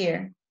you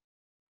here.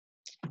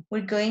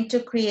 We're going to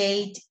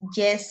create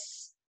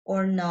yes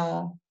or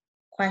no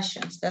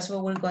questions. That's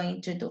what we're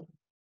going to do,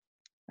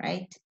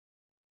 right?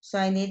 So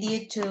I need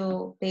you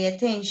to pay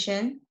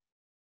attention.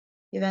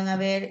 Y van a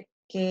ver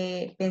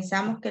que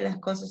pensamos que las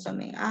cosas son,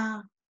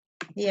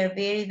 they are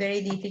very,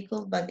 very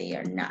difficult, but they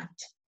are not,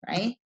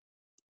 right?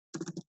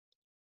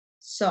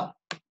 So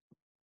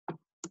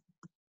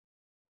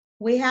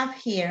we have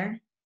here,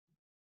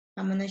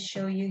 I'm going to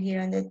show you here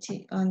on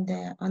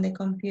the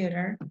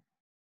computer.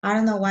 I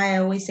don't know why I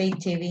always say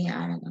TV.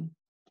 I don't know.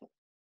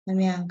 No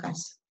me hagan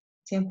caso.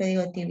 Siempre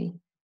digo TV.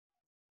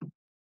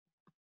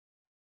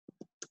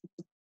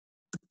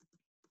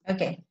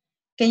 Okay.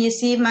 Can you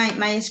see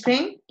my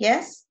screen?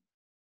 Yes?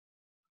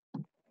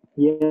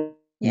 Yes.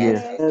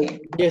 Yes. Okay.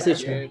 Yes,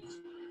 teacher.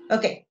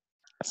 Okay.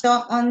 So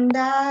on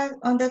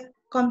the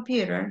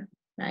computer,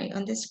 right,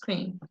 on the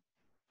screen.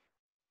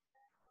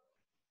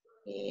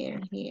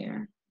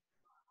 Here.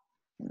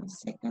 One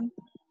second.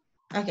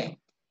 Okay.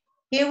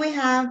 Here we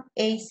have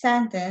a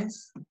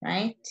sentence,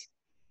 right,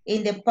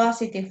 in the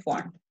positive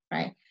form,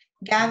 right?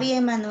 Gabby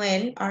and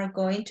Manuel are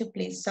going to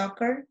play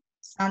soccer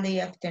Sunday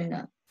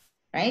afternoon,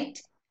 right?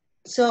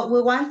 So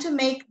we want to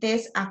make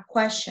this a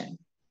question,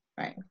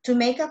 right? To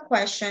make a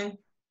question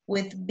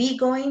with be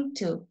going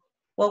to,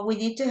 what we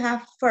need to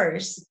have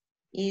first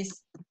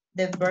is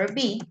the verb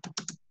be,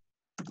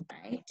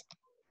 right?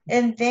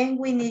 And then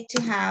we need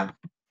to have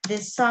the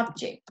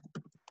subject,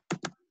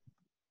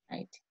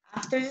 right?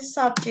 After the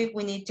subject,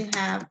 we need to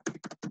have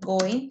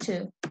going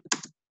to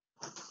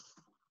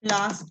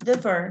plus the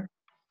verb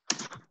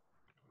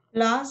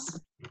plus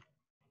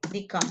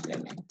the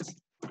complement,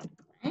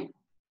 right?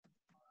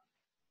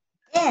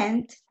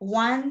 And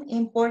one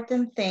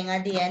important thing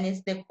at the end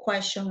is the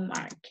question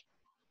mark,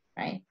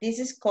 right? This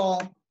is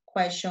called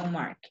question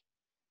mark.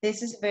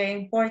 This is very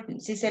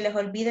important. Si se les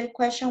olvida el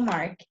question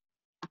mark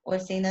o el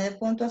signo de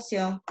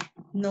puntuación,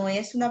 no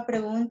es una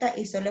pregunta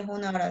y solo es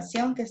una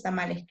oración que está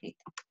mal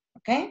escrita,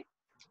 okay?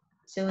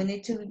 So we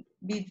need to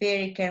be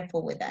very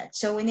careful with that.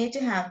 So we need to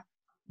have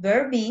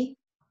verb be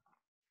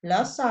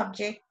plus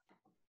subject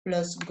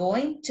plus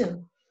going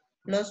to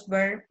plus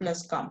verb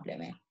plus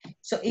complement.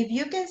 So if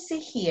you can see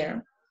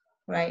here,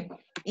 right,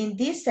 in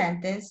this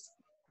sentence,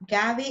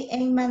 Gabby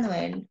and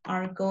Manuel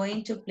are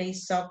going to play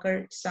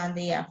soccer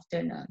Sunday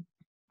afternoon.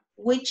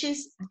 Which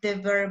is the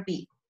verb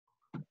be?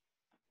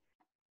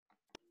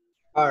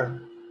 Are.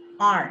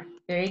 Are.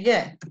 Very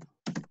good.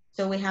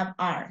 So we have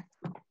are.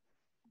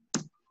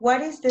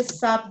 What is the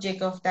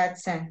subject of that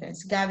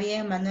sentence? Gabby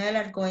and Manuel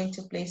are going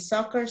to play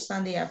soccer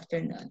Sunday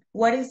afternoon.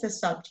 What is the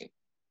subject?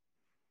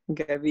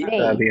 Gabby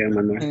and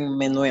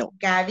Manuel.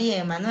 Gabby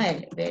and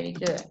Manuel. Very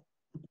good.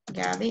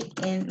 Gabby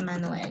and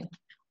Manuel.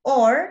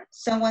 Or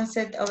someone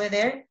said over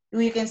there,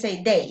 you can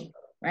say they,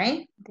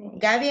 right?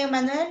 Gabby and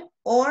Manuel,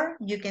 or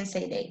you can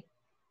say they.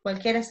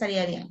 Cualquiera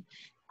estaría bien.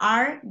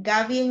 Are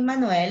Gabby and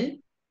Manuel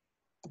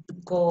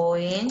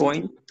going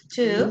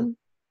to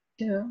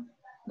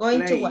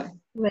going to what?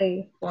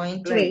 Play.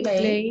 Going to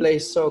play Play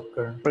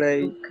soccer.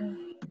 Play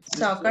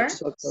soccer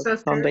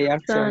Sunday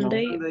afternoon.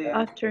 Sunday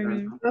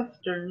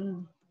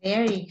afternoon.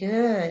 Very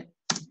good.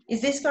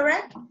 Is this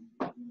correct?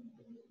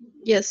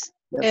 Yes.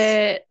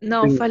 Yes.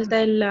 No,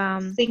 falta el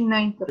Signo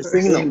El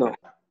interrogación. signo.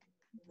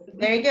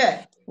 Very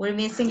good. We're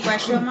missing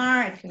question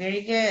mark.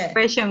 Very good.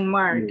 Question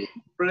mark.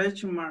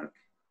 Question mark.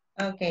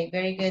 Okay,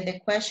 very good. The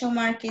question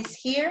mark is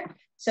here.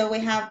 So we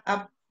have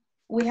a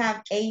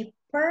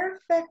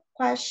perfect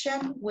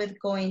question with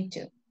going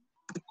to.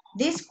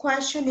 This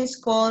question is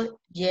called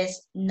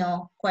yes,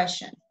 no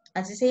question.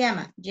 Así se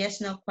llama, yes,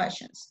 no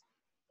questions.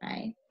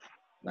 Right?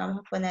 Vamos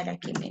a poner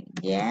aquí, miren.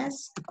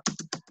 Yes,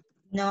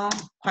 no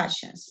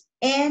questions.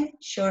 And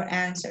short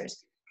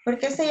answers. ¿Por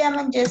qué se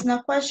llaman yes,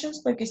 no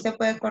questions? Porque usted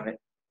puede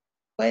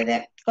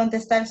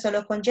contestar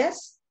solo con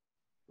yes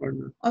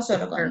o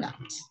solo con not.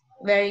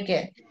 Very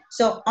good.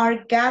 So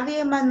are Gabby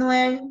and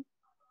Manuel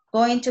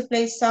going to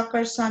play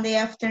soccer Sunday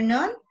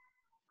afternoon?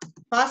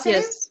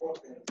 Positive?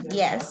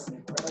 Yes. Yes.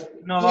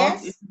 No,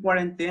 Yes? it's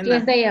quarantena.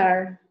 Yes, they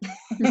are.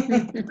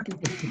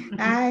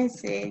 I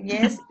see.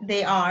 Yes,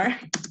 they are.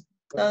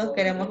 Todos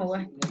queremos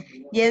jugar.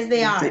 Yes,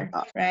 they are,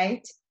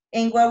 right?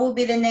 And what would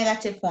be the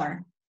negative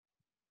form?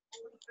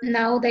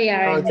 No, they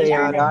are. No, they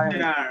are.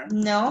 They are.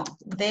 No,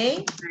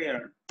 they They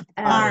are.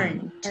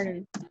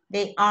 aren't.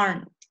 They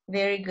aren't.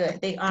 Very good.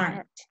 They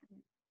aren't.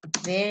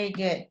 Very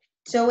good.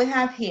 So we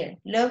have here,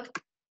 look,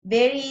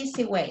 very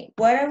easy way.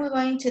 What are we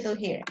going to do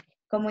here?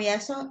 Como ya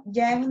es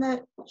una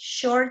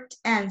short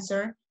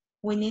answer,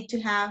 we need to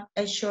have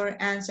a short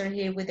answer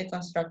here with the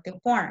constructive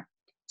form.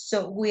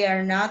 So we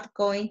are not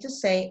going to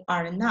say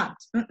are not.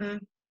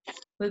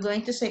 We're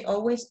going to say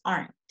always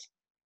aren't.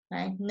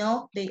 Right?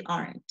 No, they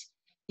aren't.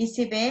 Y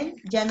si ven,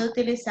 ya no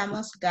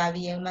utilizamos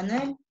Gaby y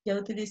Manuel, ya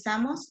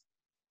utilizamos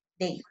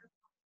they.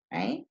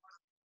 Right?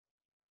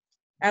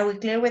 Are we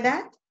clear with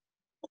that?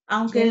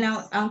 Aunque,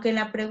 aunque en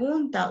la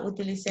pregunta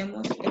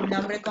utilicemos el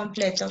nombre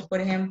completo, por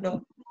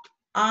ejemplo,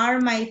 are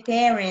my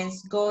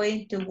parents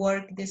going to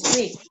work this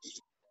week?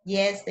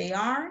 Yes, they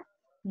are.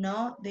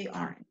 No, they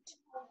aren't.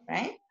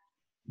 Right?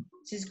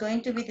 So it's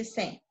going to be the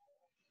same.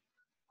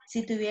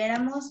 Si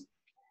tuviéramos,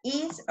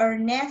 is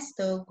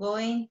Ernesto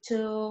going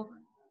to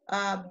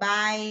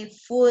buy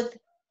food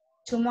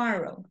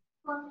tomorrow?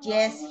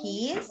 Yes,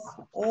 he is,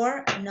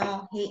 or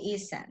no, he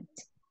isn't,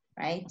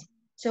 right?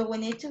 So we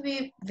need to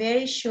be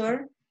very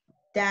sure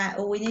that,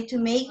 or we need to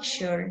make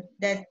sure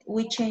that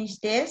we change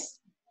this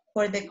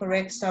for the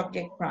correct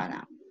subject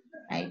pronoun,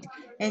 right?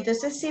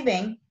 Entonces, si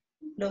ven,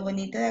 lo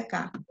bonito de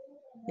acá,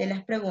 de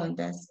las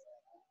preguntas,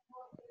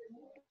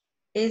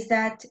 is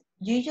that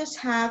you just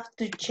have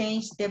to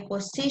change the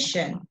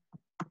position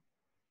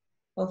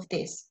of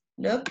this.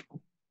 Look,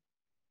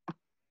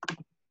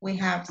 we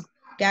have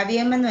Gabby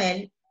and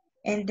Manuel,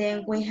 and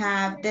then we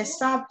have the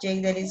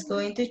subject that is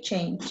going to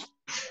change.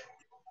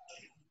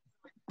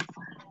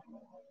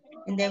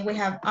 And then we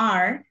have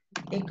are,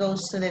 it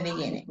goes to the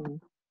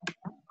beginning.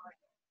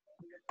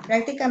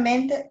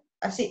 Prácticamente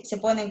así se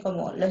ponen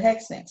como los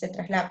X-Men, se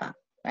traslapan,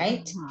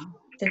 right?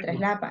 Se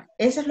traslapan.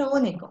 Eso es lo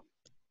único.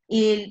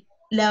 Y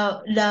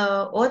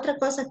la otra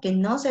cosa que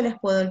no se les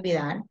puede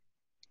olvidar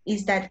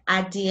is that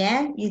at the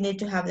end you need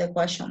to have the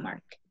question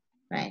mark,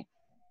 right?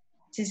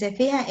 Si se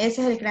fijan, ese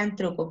es el gran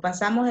truco.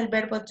 Pasamos el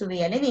verbo to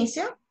be al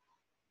inicio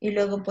y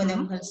luego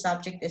ponemos el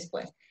subject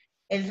después.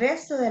 El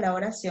resto de la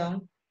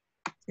oración,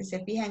 si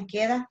se fijan,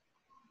 queda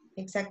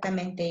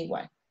exactamente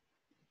igual.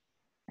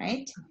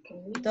 Right?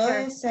 Okay. Todo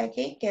eso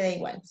aquí queda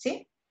igual,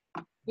 ¿sí?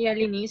 Y al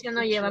inicio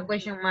no lleva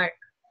question mark.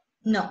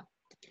 No.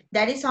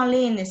 That is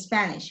only in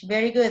Spanish.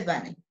 Very good,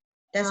 Vane.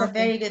 That's a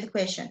very good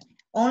question.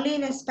 Only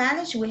in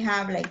Spanish we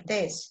have like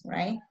this,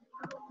 right?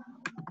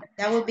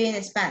 That would be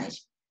in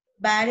Spanish.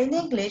 But in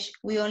English,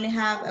 we only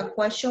have a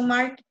question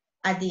mark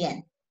at the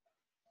end.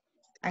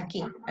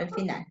 Aquí, al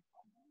final.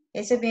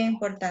 Eso es bien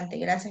importante.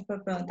 Gracias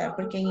por preguntar.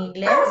 Porque en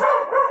inglés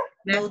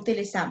no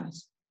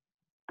utilizamos.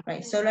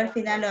 Right? Solo al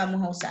final lo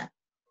vamos a usar.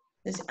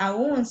 Entonces,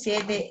 aún si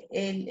es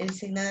el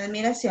signo de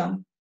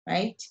admiración,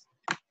 right?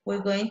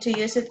 We're going to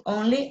use it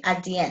only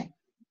at the end.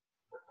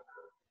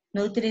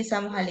 No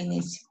utilizamos al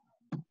inicio.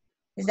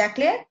 Is that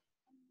clear?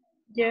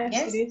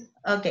 Yes, it is.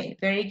 Okay,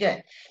 very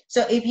good.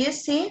 So if you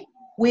see,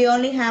 we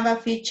only have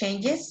a few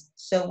changes.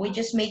 So we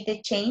just make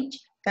the change.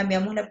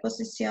 Cambiamos la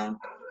posición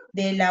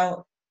de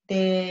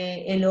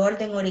el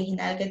orden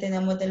original que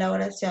tenemos de la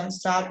oración.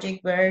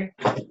 Subject, verb,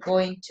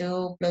 going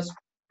to, plus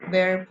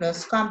verb,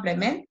 plus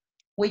complement.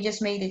 We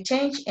just made the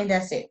change and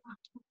that's it.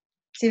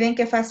 Si ven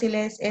qué fácil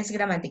es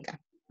gramática.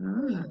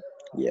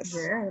 Yes.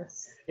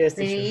 Yes,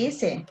 Pretty teacher.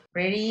 easy,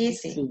 pretty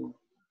easy. Sí.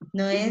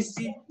 No es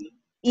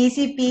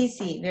easy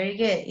peasy, very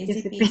good,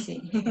 easy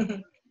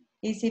peasy.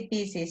 Easy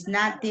peasy, it's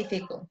not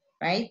difficult,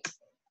 right?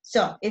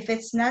 So if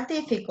it's not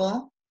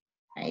difficult,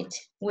 right,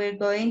 we're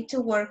going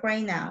to work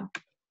right now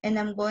and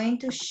I'm going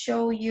to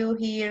show you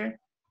here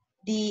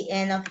the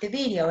end of the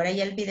video. Ahora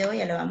ya el video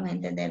ya lo vamos a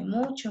entender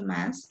mucho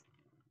más.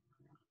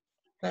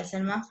 Va a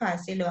ser más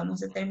fácil, lo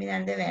vamos a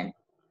terminar de ver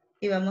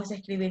y vamos a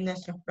escribir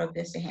nuestros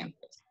propios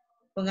ejemplos.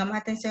 Pongamos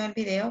atención al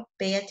video,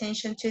 pay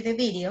attention to the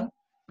video,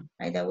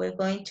 right, that we're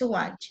going to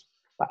watch.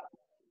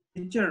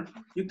 Teacher,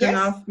 you can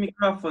off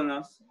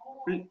microphones.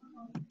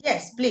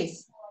 Yes,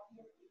 please.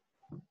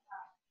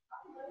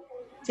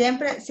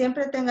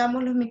 Siempre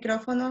tengamos los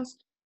micrófonos,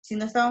 si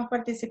no estamos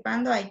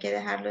participando hay que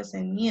dejarlos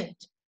en mute,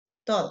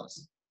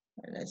 todos,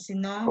 ¿verdad? Si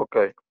no,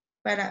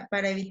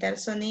 para evitar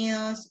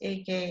sonidos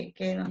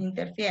que nos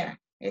interfieran.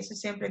 Eso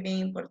siempre es bien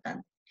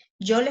importante.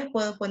 Yo les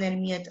puedo poner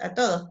mute a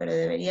todos, pero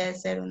debería de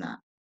ser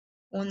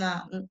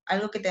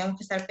algo que tenemos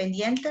que estar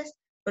pendientes,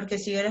 porque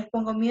si yo les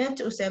pongo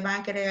mute, ustedes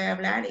van a querer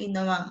hablar y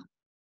no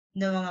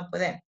van a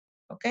poder.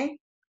 ¿Ok?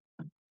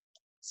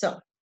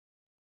 So,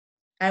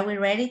 are we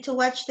ready to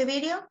watch the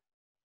video?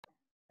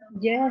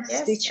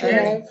 Yes, teacher.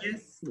 Okay.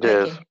 Yes.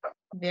 Okay.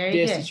 Very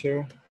Yes, good.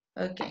 teacher.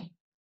 Ok.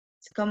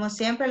 Como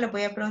siempre, les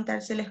voy a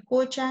preguntar si lo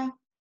escuchan,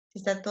 si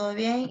está todo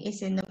bien, y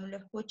si no lo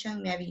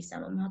escuchan, me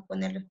avisan. Vamos a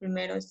poner los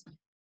primeros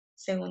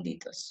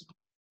segunditos.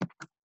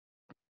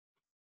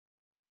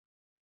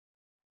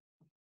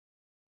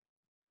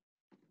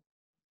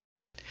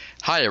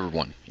 Hi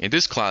everyone, in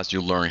this class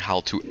you'll learn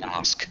how to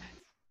ask.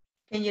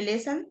 Can you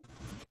listen?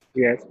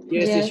 Yes.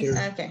 Yes, teacher.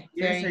 Okay,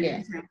 very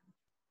good.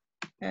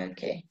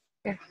 Okay,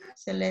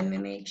 so let me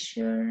make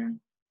sure.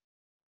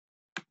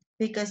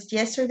 Because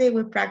yesterday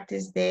we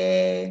practiced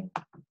the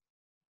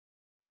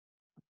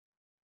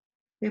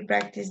We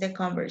practice the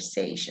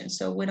conversation,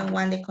 so we don't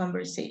want the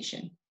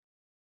conversation.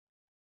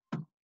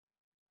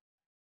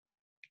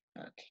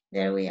 Okay,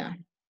 there we are.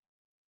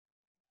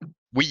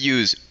 We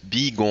use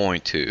be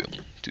going to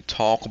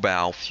talk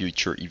about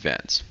future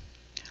events.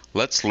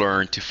 Let's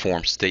learn to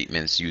form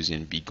statements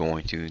using be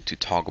going to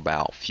talk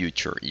about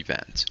future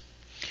events.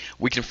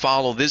 We can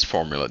follow this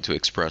formula to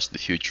express the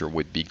future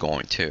with be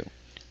going to.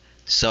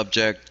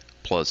 Subject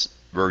plus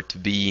verb to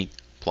be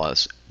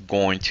plus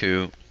going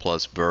to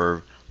plus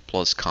verb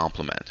plus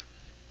complement.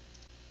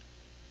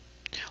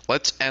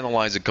 Let's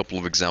analyze a couple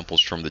of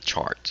examples from the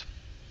chart.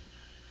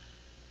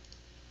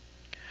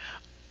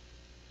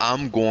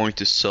 I'm going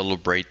to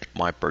celebrate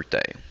my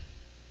birthday.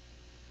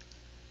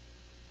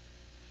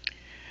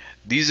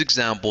 These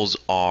examples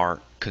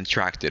are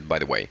contracted, by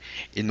the way.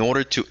 In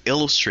order to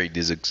illustrate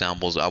these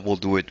examples, I will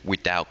do it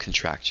without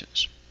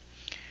contractions.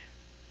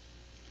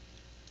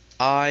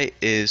 I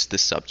is the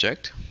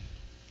subject.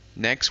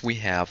 Next, we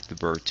have the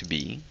verb to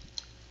be,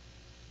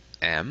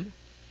 am.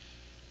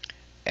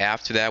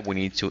 After that, we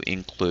need to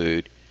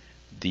include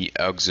the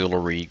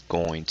auxiliary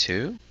going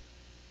to.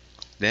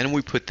 Then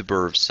we put the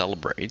verb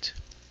celebrate.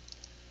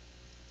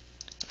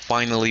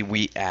 Finally,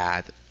 we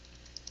add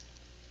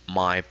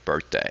my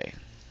birthday.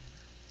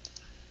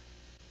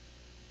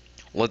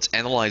 Let's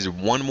analyze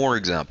one more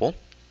example.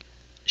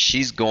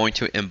 She's going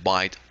to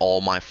invite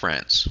all my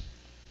friends.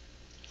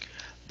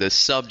 The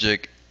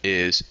subject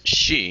is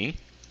she.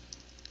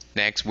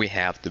 Next, we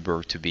have the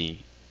verb to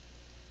be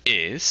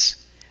is.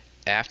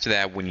 After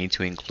that, we need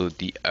to include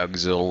the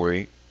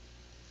auxiliary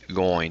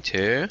going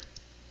to.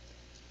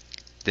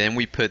 Then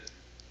we put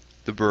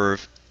the verb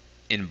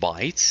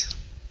invite.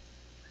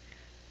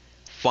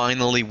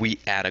 Finally, we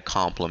add a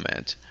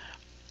complement.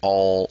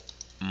 All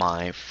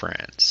my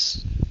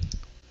friends.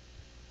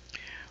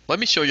 Let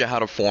me show you how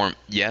to form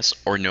yes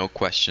or no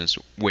questions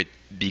with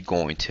be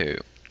going to.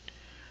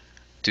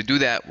 To do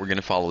that, we're going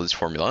to follow this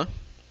formula.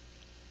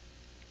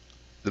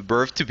 The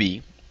verb to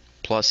be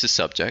plus the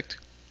subject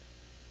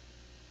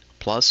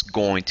plus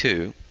going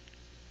to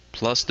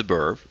plus the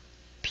verb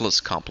plus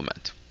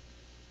complement.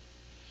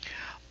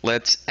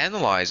 Let's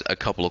analyze a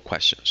couple of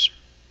questions.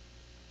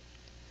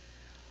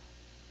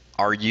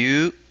 Are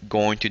you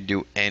going to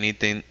do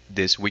anything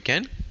this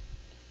weekend?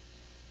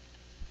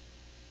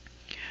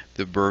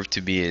 The verb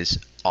to be is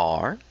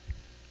are.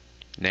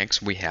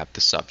 Next, we have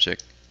the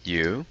subject,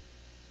 you.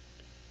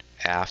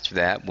 After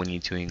that, we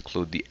need to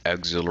include the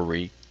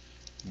auxiliary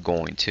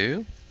going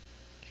to.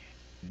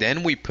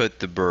 Then we put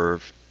the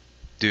verb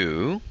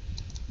do.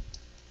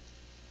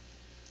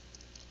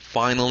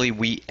 Finally,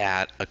 we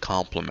add a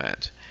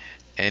complement.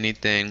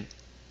 Anything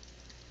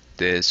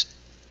this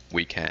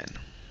weekend.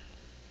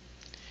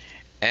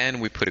 And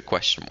we put a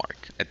question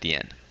mark at the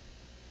end.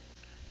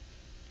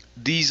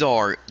 These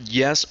are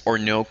yes or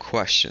no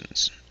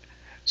questions.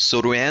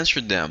 So to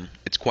answer them,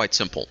 it's quite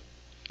simple.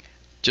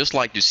 Just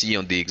like you see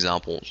on the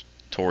examples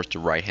towards the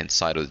right hand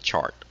side of the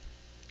chart.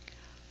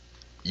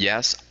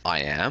 Yes, I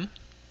am.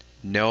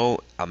 No,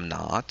 I'm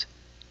not.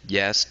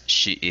 Yes,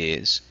 she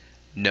is.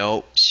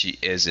 No, she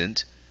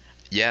isn't.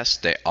 Yes,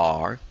 they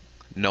are.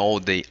 No,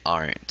 they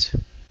aren't.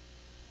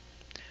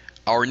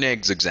 Our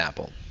next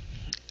example.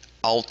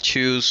 I'll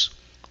choose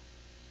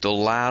the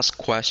last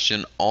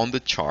question on the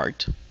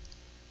chart.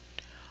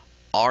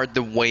 Are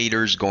the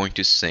waiters going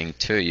to sing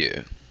to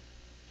you?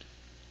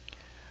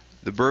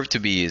 The verb to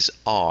be is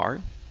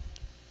are.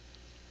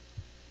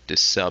 The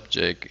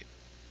subject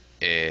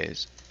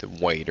is the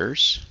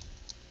waiters.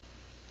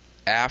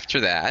 After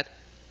that,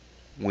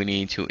 we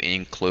need to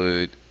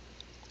include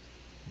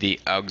the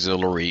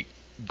auxiliary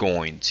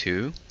going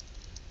to.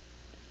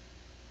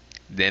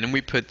 Then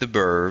we put the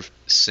verb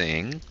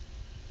sing.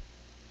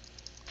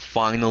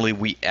 Finally,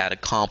 we add a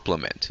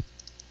complement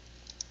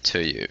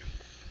to you.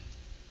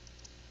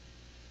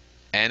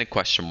 And a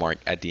question mark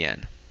at the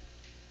end.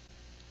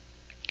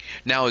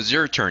 Now it's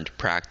your turn to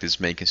practice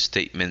making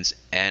statements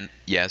and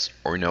yes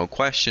or no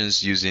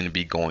questions using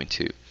be going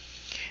to.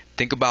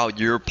 Think about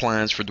your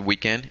plans for the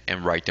weekend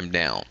and write them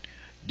down.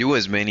 Do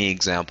as many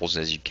examples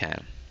as you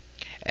can.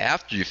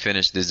 After you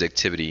finish this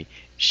activity,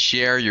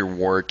 share your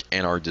work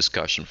in our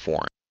discussion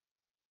forum.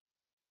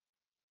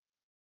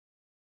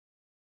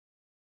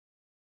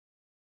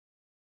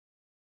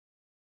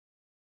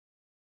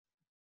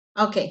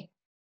 Okay.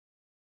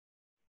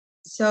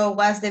 So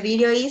was the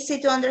video easy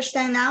to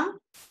understand now?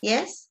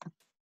 Yes?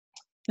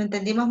 ¿Lo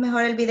entendimos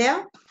mejor el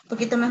video? ¿Un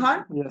poquito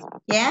mejor? Yes.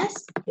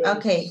 Yes?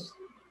 Okay.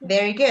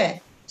 Very good.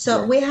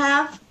 So we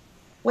have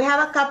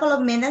a couple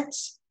of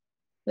minutes.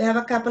 We have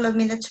a couple of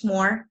minutes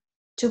more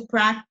to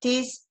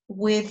practice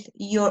with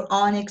your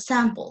own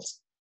examples.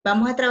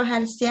 Vamos a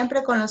trabajar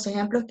siempre con los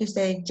ejemplos que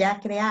ustedes ya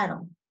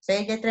crearon.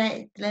 Ustedes ya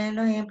traen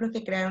los ejemplos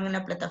que crearon en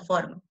la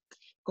plataforma.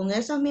 Con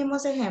esos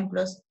mismos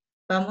ejemplos,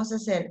 vamos a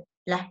hacer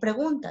las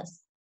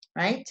preguntas,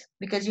 right?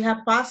 Because you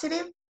have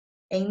positive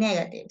and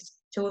negatives.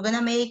 So we're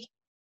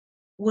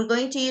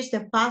going to use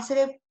the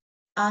positive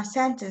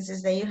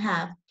sentences that you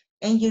have,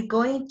 and you're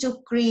going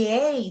to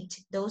create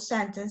those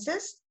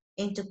sentences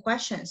into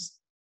questions.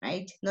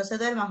 right? No se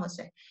duerma,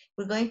 Jose.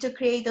 We're going to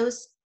create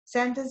those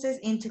sentences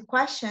into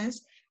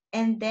questions,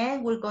 and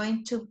then we're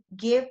going to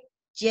give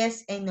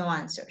yes and no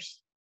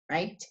answers,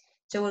 right?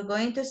 So we're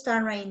going to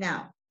start right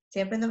now.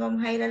 Siempre nos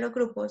vamos a ir a los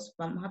grupos,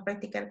 vamos a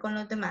practicar con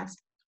los demás.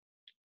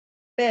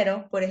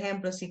 Pero, por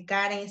ejemplo, si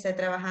Karen está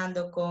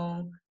trabajando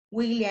con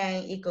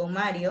William y con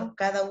Mario,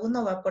 cada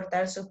uno va a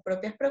aportar sus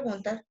propias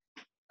preguntas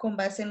con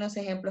base en los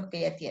ejemplos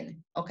que ya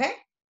tienen, ¿ok?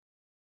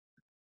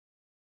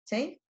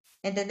 ¿Sí?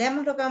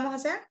 ¿Entendemos lo que vamos a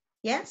hacer?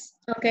 Yes?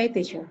 Okay,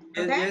 teacher.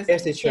 Okay?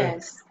 Yes, teacher.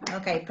 Yes.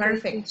 Okay,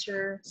 perfect.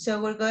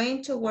 So we're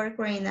going to work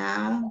right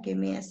now. Give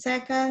me a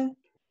second.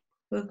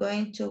 We're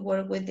going to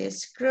work with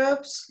these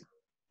groups.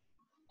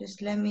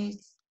 Just let me,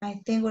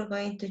 I think we're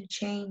going to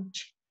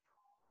change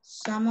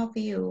some of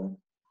you.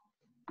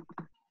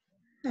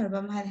 Lo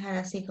vamos a dejar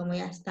así como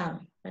ya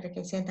estaban, para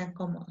que sientan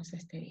cómodos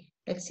este día.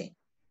 Let's see.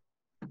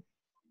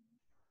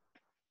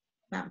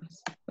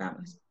 Vamos,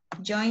 vamos.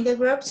 Join the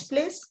groups,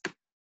 please.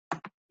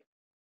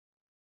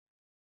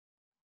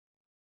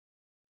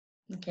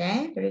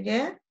 Okay, very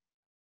good.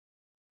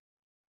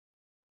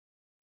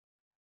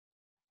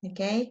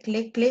 Okay,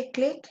 click, click,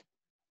 click.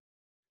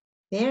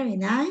 Very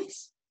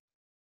nice.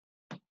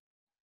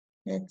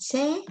 Let's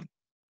see.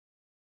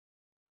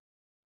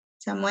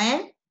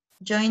 Samuel,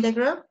 join the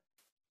group.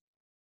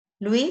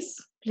 Luis,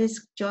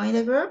 please join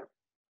the group.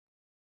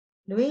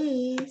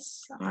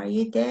 Luis, are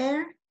you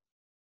there?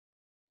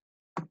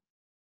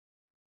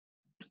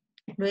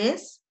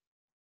 Luis?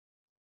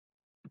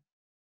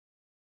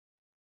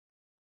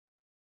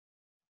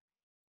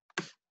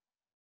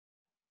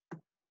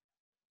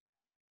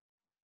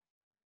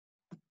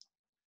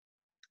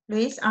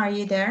 Luis, are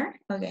you there?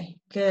 Okay,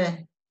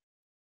 good.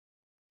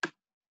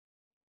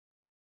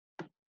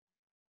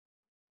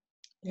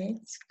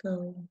 Let's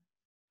go.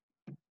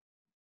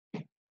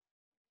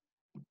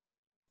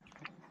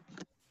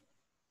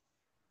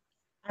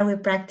 Are we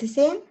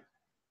practicing?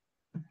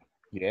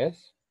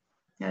 Yes.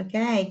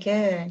 Okay,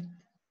 good.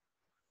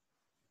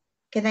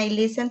 Can I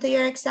listen to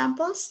your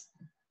examples?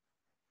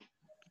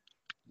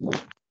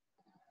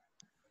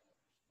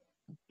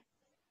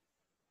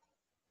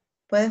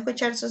 ¿Puedo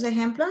escuchar sus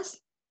ejemplos?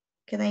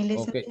 Can I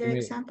listen Okay. to your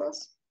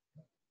examples?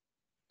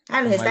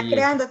 Ah, los estás My,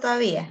 creando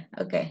todavía.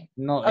 Ok.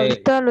 no,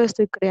 Ahorita lo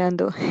estoy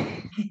creando.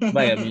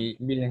 vaya,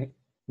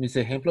 mis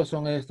ejemplos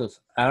son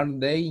estos. Are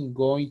they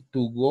going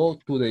to go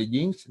to the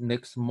gyms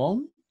next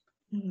month?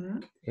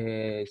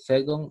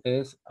 Second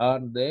is, are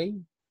they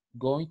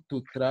going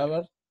to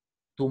travel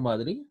to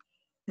Madrid?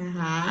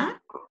 Uh-huh.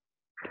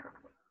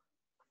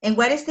 And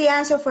what is the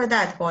answer for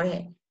that,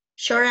 Jorge?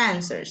 Short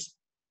answers.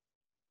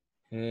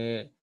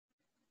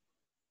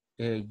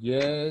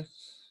 Yes,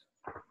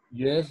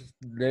 yes,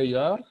 they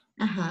are.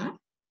 Uh-huh.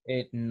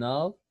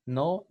 No,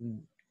 no,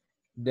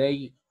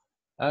 they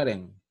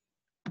aren't.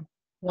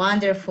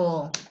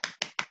 Wonderful.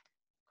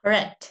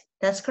 Correct.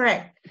 That's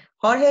correct.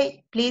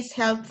 Jorge, please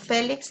help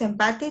Felix and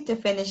Patty to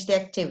finish the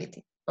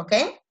activity.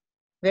 Okay?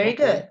 Very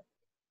good.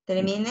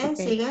 Terminen,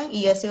 Okay. sigan,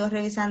 y yo sigo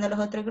revisando los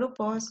otros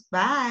grupos.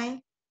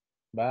 Bye.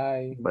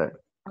 Bye. Bye.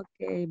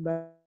 Okay,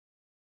 bye.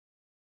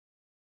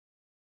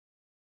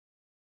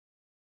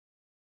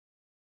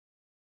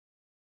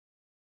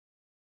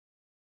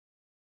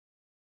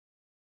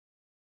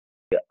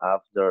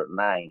 After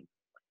 9.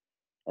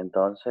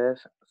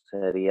 Entonces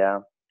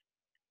sería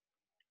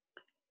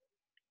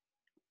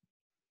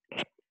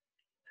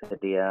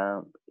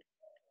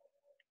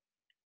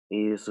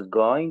is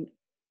going,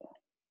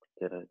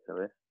 quiero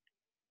ver.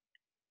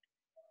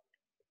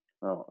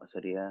 No,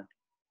 sería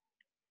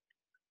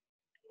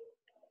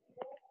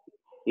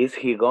is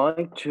he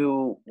going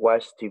to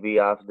watch TV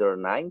after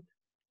 9?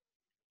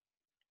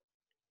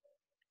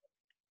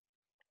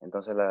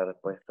 Entonces la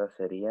respuesta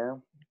sería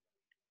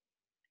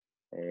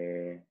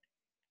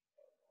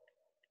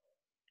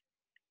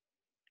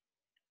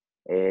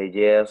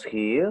yes,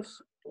 he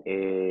is.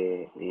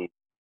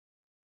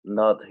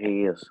 Not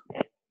he is.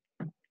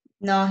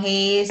 No,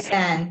 he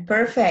isn't.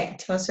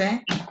 Perfect,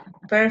 Jose.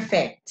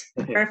 Perfect.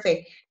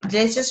 Perfect.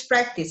 Let's just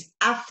practice.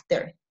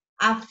 After.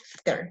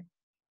 After.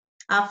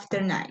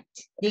 After night.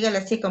 Dígalo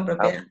así con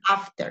propiedad.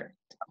 After.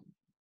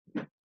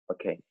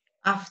 Okay.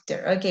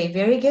 After. Okay,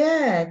 very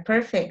good.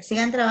 Perfect.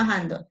 Sigan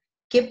trabajando.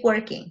 Keep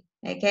working.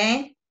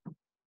 Okay?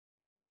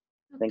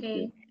 Thank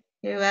you.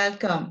 You're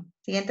welcome.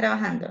 Sigan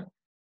trabajando.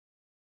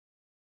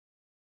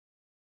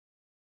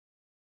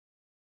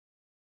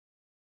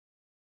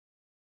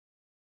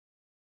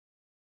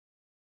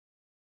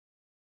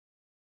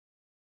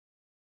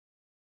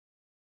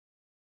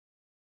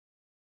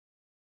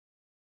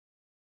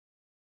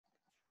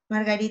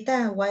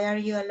 Margarita, why are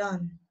you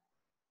alone?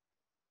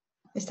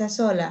 ¿Estás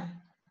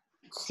sola?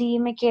 Sí,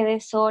 me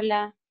quedé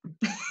sola.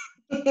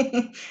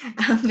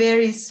 I'm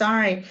very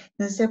sorry.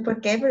 No sé por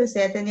qué, pero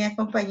usted ya tenía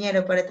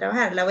compañero para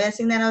trabajar. La voy a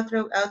asignar a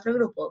otro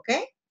grupo, ¿ok?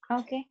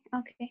 Okay,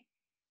 okay.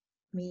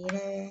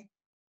 Mire.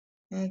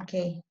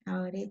 Ok,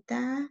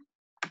 ahorita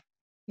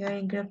you're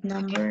in group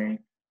number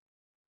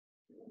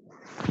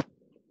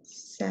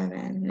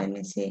 7. Let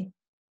me see.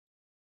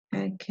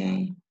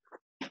 Okay.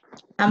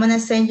 I'm going to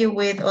send you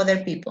with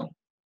other people.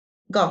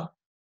 Go.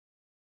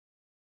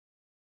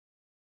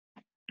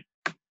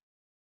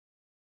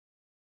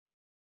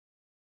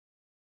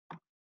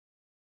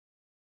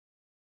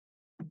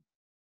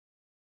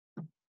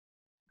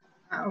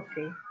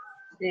 Ok.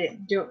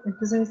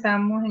 Entonces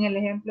estamos en el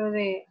ejemplo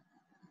de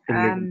El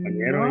de I'm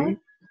compañero not ahí.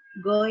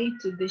 going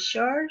to the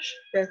church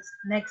that's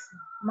next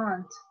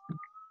month.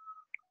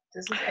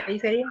 Entonces ahí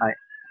sería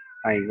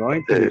I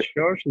going to the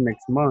church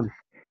next month.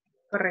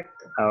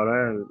 correcto.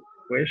 Ahora el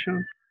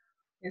question.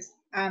 Es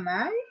am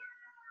I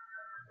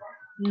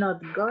not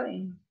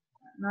going?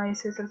 No,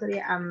 eso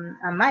sería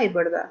am I,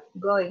 ¿verdad?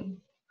 Going.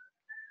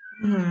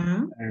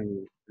 Mm-hmm.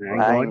 And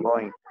I'm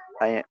going.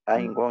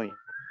 I'm going.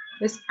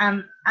 Es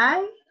am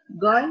I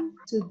going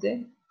to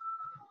the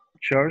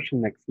church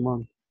next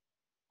month.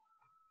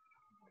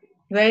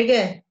 Very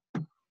good.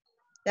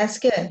 That's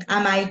good.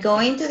 Am I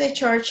going to the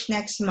church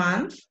next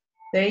month?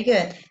 Very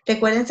good.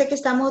 Recuérdense que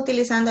estamos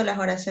utilizando las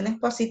oraciones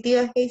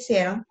positivas que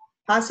hicieron,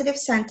 positive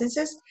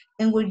sentences,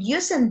 and we're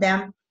using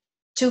them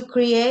to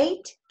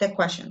create the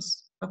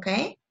questions.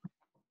 Okay?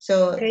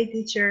 So, okay,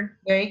 teacher.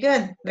 Very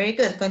good. Very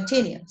good.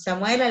 Continue.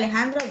 Samuel,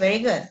 Alejandro, very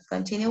good.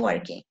 Continue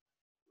working.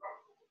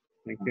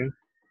 Thank you.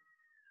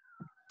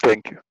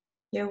 Thank you.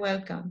 You're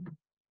welcome.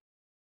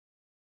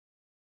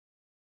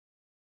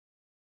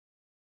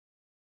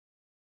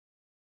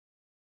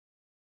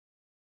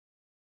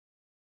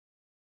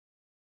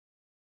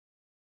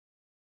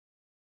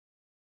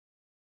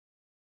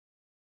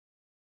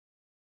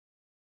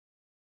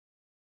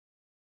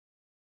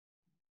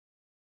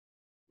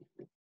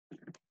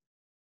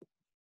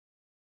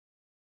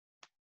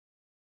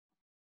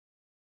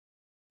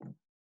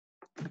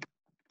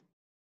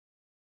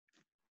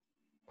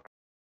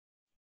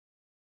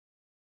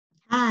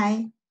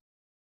 Hi.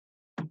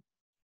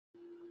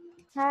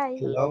 Hi.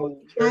 Hello.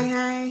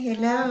 Hi,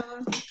 hello.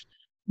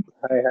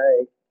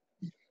 Hi.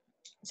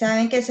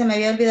 Saben que se me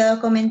había olvidado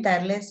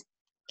comentarles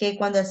que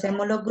cuando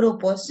hacemos los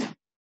grupos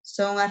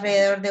son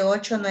alrededor de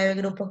 8 o 9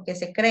 grupos que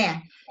se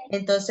crean.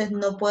 Entonces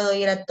no puedo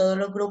ir a todos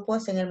los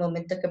grupos en el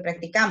momento que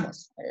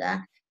practicamos, ¿verdad?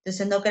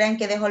 Entonces no crean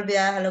que dejo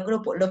olvidadas a los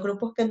grupos. Los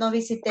grupos que no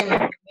visité en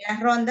la primera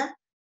ronda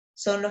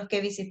son los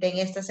que visité en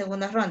esta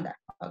segunda ronda,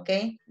 ¿ok?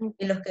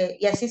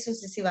 Y así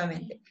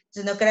sucesivamente.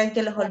 Entonces no crean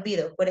que los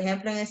olvido. Por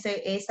ejemplo,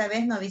 esa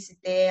vez no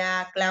visité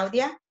a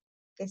Claudia,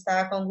 que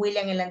estaba con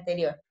William en el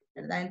anterior,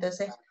 ¿verdad?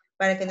 Entonces,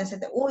 para que no se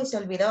se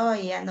olvidó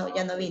y ya no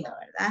vino,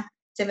 ¿verdad?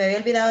 Se me había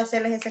olvidado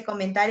hacerles ese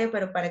comentario,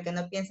 pero para que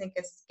no piensen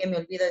que me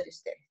olvido de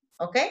ustedes,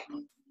 ¿ok?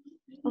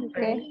 Ok.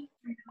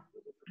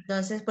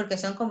 Entonces, porque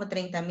son como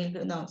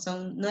 30,000, no,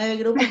 son 9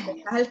 grupos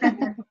que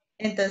faltan,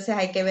 entonces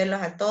hay que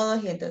verlos a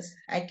todos y entonces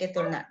hay que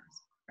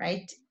turnarnos,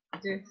 right?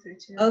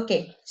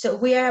 Okay, so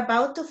we are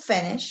about to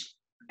finish,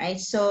 right?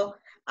 So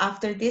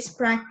after this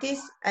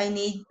practice,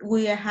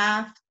 we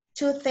have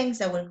 2 things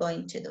that we're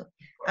going to do.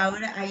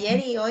 Ahora, ayer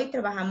y hoy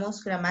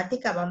trabajamos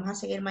gramática, vamos a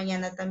seguir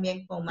mañana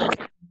también con más.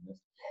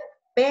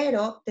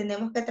 Pero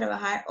tenemos que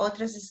trabajar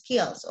otras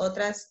skills,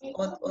 otras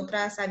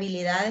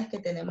habilidades que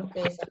tenemos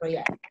que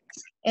desarrollar.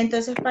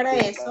 Entonces, para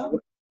eso,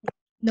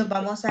 nos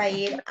vamos a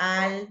ir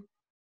a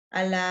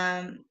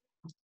la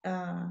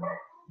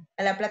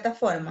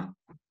plataforma.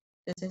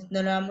 Entonces,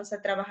 no lo vamos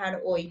a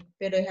trabajar hoy,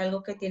 pero es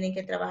algo que tienen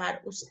que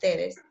trabajar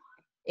ustedes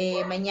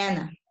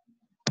mañana.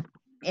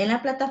 En la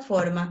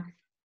plataforma,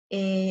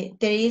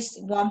 there is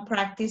one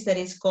practice that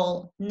is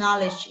called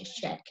knowledge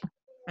check,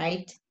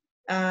 right?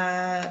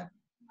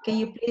 Can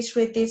you please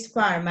read this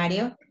part,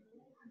 Mario?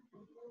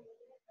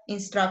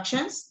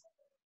 Instructions.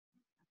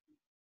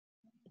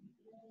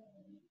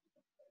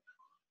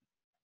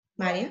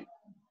 Mario?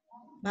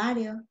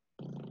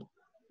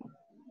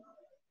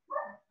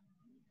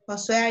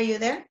 Josué, are you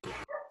there?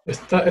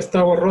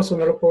 Está borroso,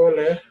 no lo puedo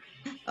leer.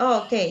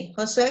 Oh, okay.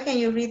 Josué, can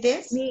you read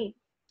this? Me.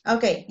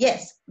 Okay,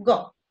 yes,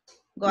 go.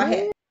 Go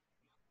ahead.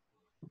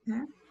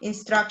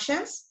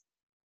 Instructions.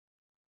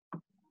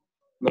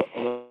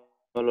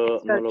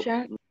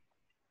 Instruction.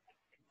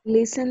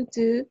 Listen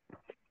to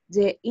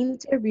the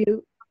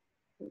interview.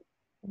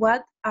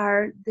 What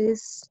are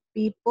these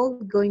people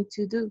going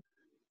to do?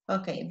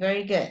 Okay,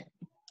 very good.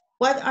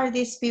 What are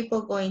these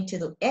people going to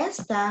do?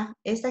 Esta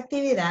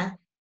actividad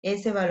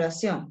es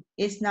evaluación.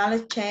 Es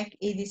knowledge check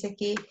y dice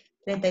aquí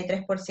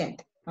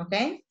 33%. ¿Ok?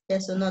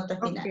 De su nota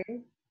final.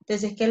 Okay.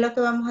 Entonces, ¿qué es lo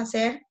que vamos a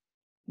hacer?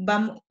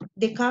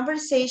 The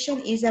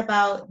conversation is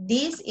about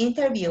this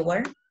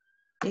interviewer.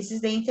 This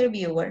is the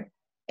interviewer.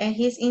 And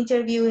he's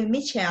interviewing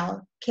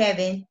Michelle,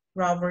 Kevin,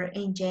 Robert,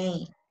 and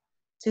Jane.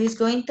 So he's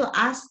going to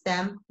ask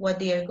them what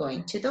they are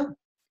going to do.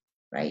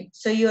 Right?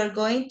 So you are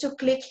going to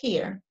click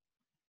here.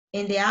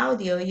 In the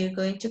audio, you're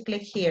going to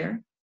click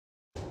here.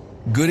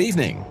 Good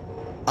evening.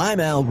 I'm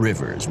Al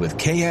Rivers with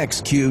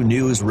KXQ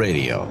News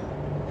Radio.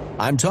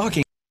 I'm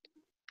talking.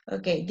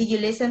 Okay, did you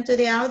listen to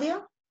the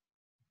audio?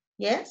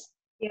 Yes?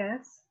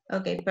 Yes.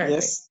 Okay,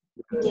 perfect.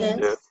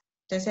 Yes.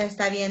 Entonces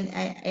está bien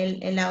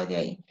el audio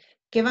ahí.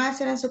 ¿Qué van a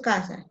hacer en su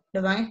casa?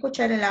 Lo van a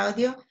escuchar el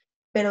audio,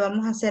 pero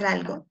vamos a hacer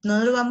algo.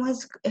 No lo vamos a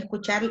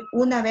escuchar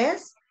una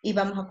vez y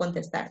vamos a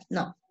contestar.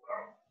 No.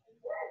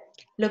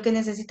 Lo que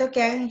necesito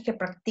que hagan es que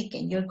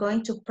practiquen. You're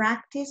going to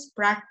practice,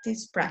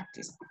 practice,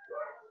 practice.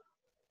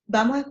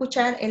 Vamos a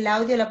escuchar el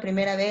audio la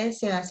primera vez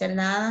sin hacer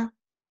nada.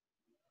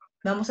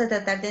 Vamos a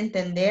tratar de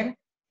entender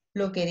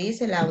lo que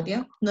dice el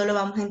audio. No lo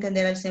vamos a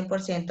entender al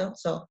 100%,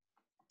 so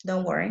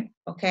don't worry,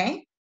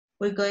 okay?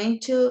 We're going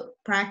to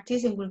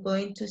practice and we're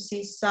going to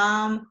see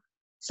some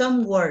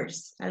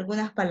words,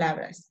 algunas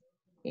palabras.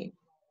 Okay.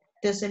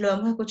 Entonces lo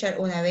vamos a escuchar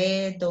una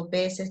vez, 2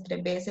 veces,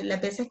 3 veces, las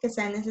veces que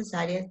sean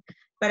necesarias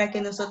para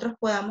que nosotros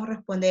podamos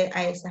responder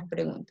a esas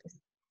preguntas.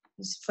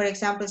 For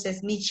example,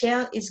 says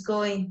Michelle is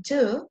going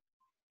to,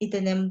 y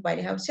tenemos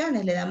varias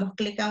opciones. Le damos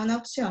clic a una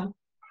opción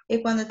y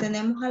cuando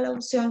tenemos a la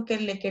opción que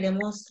le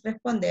queremos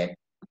responder,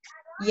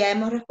 ya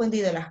hemos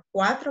respondido las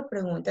 4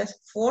 preguntas,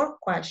 4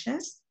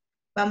 questions,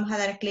 vamos a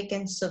dar clic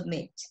en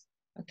submit,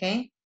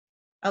 ¿ok?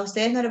 A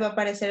ustedes no les va a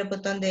aparecer el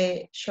botón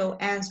de show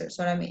answers,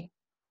 solo a mí.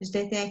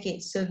 Ustedes tienen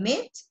aquí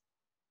submit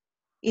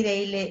y de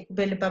ahí le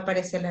va a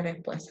aparecer la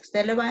respuesta.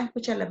 Ustedes lo van a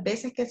escuchar las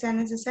veces que sea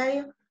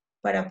necesario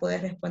para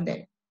poder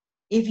responder.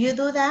 If you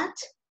do that,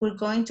 we're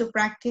going to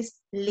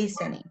practice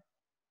listening.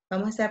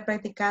 Vamos a estar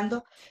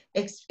practicando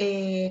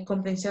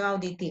comprensión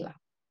auditiva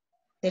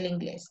del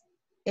inglés.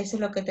 Eso es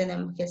lo que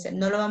tenemos que hacer.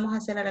 No lo vamos a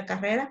hacer a la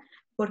carrera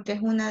porque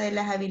es una de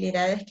las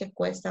habilidades que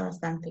cuesta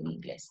bastante en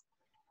inglés.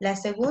 La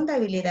segunda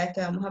habilidad que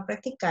vamos a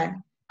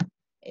practicar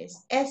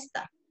es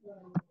esta.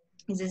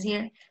 Es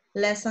decir,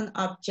 lesson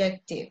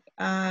objective.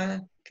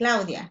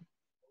 Claudia,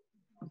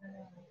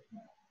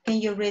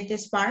 can you read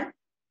this part?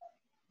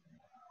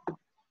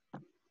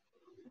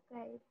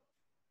 Okay.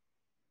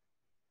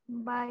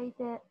 By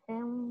the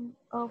end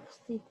of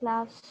the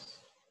class,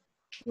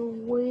 you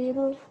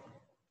will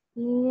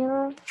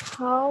learn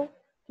how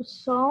to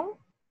sound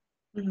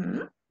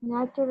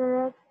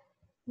natural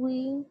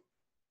when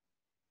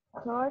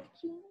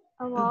talking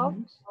about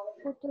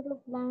future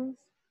plans.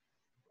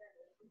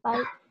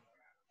 By,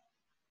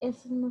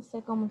 eso no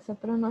sé cómo se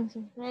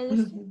pronuncia.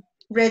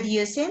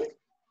 Reducing.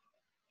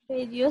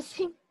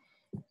 Reducing.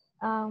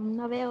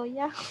 No veo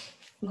ya.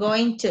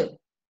 Going to.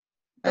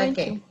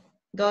 Okay.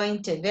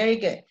 Going to. Very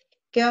good.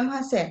 ¿Qué vamos a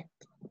hacer?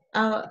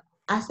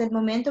 Hasta el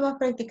momento hemos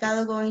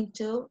practicado going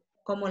to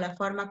como la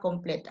forma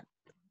completa.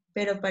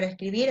 Pero para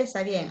escribir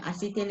está bien.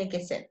 Así tiene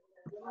que ser.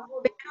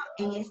 Pero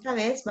en esta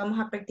vez vamos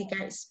a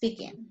practicar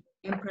speaking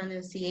and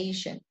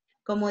pronunciation.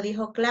 Como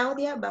dijo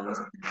Claudia, vamos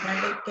a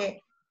tratar de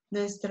que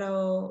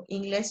nuestro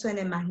inglés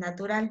suene más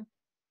natural.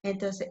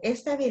 Entonces,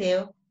 este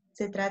video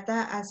se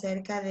trata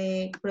acerca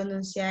de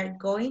pronunciar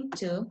going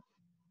to,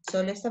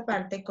 solo esta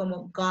parte,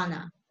 como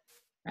gonna,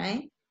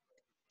 right?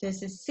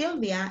 Entonces,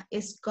 Sylvia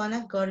is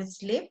gonna go to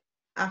sleep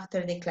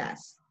after the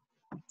class.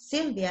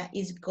 Sylvia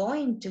is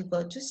going to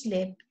go to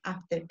sleep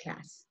after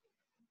class,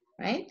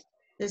 right?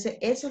 Entonces,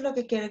 eso es lo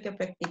que quiero que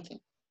practiquen.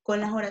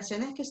 Con las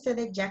oraciones que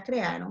ustedes ya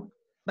crearon,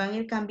 van a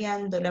ir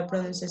cambiando la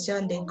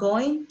pronunciación de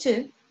going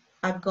to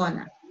a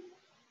gonna.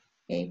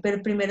 Okay,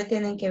 pero primero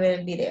tienen que ver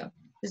el video.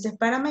 Entonces,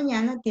 para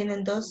mañana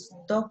tienen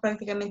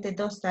prácticamente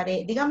dos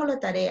tareas, digámoslo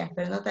tareas,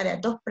 pero no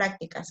tareas, 2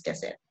 prácticas que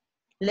hacer.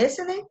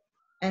 Listening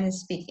and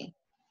speaking.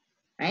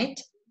 Right?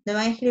 No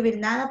van a escribir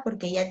nada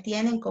porque ya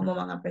tienen cómo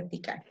van a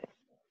practicar.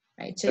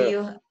 Right? So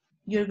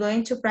you're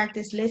going to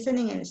practice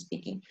listening and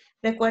speaking.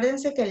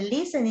 Recuérdense que el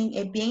listening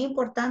es bien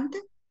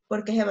importante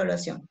porque es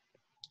evaluación.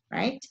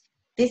 Right?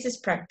 This is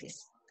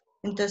practice.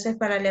 Entonces,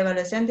 para la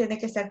evaluación tiene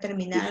que estar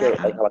terminada. Teacher,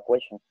 I have a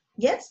question.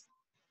 Yes?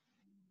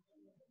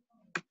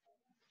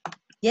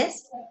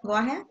 Yes, go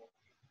ahead.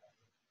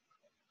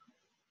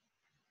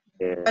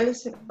 ¿Cuál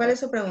es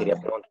su pregunta? Quería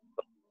preguntar.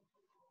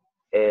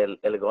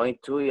 El going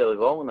to y el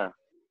gonna.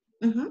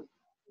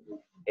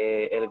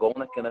 El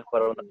gonna que no es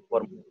para una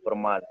forma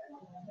formal.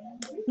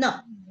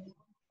 No.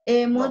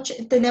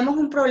 Tenemos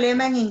un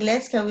problema en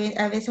inglés que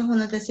a veces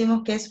uno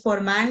decimos que es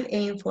formal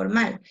e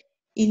informal.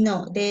 Y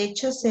no, de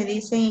hecho se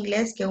dice en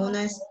inglés que uno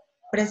es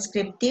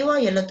prescriptivo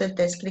y el otro es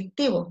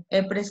descriptivo.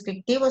 El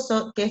prescriptivo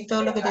que es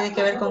todo lo que tiene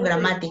que ver con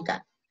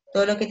gramática.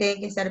 Todo lo que tiene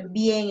que estar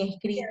bien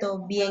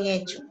escrito, bien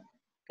hecho.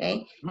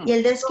 ¿Okay? Y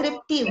el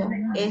descriptivo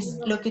es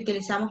lo que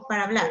utilizamos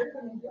para hablar.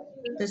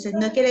 Entonces,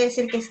 no quiere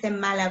decir que esté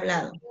mal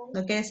hablado.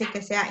 No quiere decir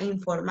que sea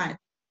informal.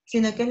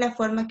 Sino que es la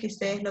forma que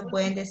ustedes lo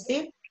pueden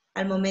decir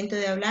al momento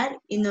de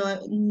hablar y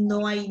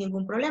no hay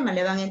ningún problema.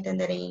 Le van a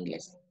entender en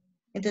inglés.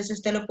 Entonces,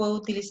 usted lo puede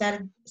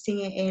utilizar,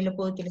 lo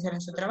puede utilizar en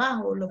su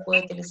trabajo, lo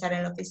puede utilizar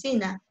en la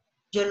oficina.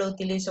 Yo lo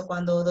utilizo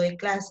cuando doy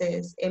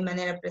clases en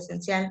manera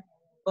presencial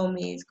con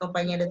mis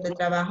compañeros de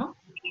trabajo,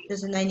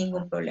 entonces no hay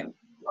ningún problema.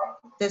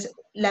 Entonces,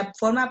 la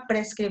forma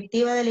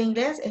prescriptiva del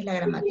inglés es la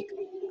gramática,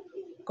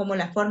 como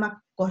la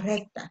forma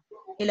correcta,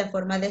 y la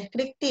forma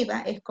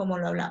descriptiva es como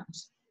lo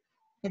hablamos.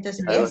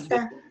 Entonces,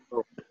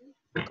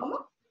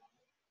 ¿Cómo?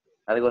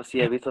 Algo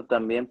así he visto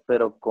también,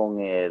 pero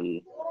con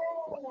el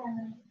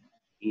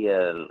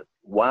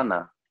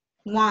wanna.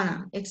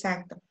 Wanna,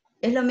 exacto.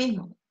 Es lo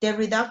mismo. The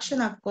reduction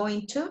of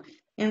going to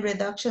and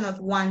reduction of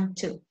want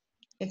to.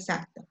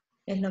 Exacto.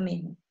 Es lo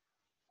mismo.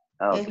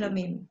 Es lo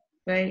mismo.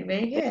 Very,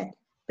 very good.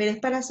 Pero es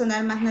para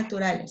sonar más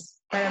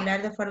naturales. para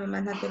hablar de forma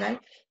más natural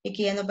y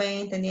que ya nos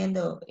vayan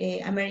entendiendo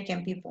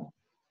American people,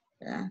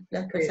 ¿verdad?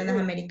 Las personas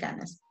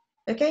americanas.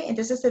 Ok,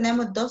 entonces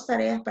tenemos 2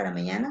 tareas para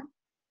mañana.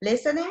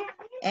 Listening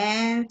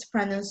and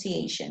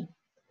pronunciation.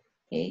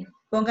 Okay.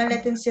 Pónganle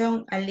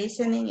atención al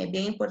listening, es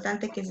bien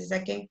importante que se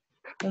saquen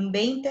un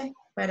 20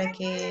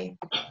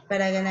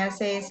 para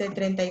ganarse ese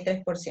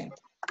 33%.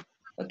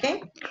 ¿Ok?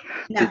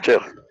 Now,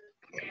 Teacher,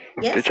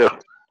 yes. teacher,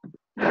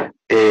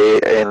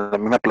 en la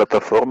misma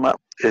plataforma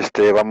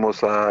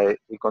vamos a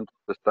ir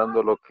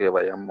contestando lo que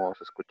vayamos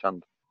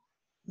escuchando.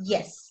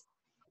 Yes.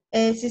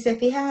 Si se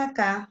fijan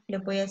acá,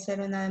 les voy a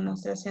hacer una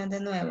demostración de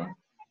nuevo.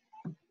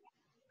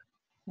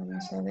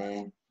 Vamos a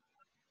ver.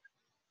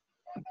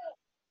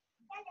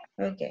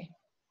 Okay.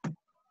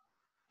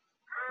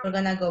 We're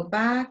gonna go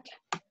back.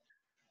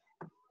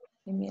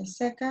 Give me a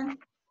second.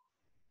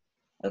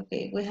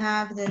 Okay, we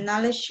have the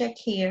knowledge check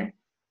here.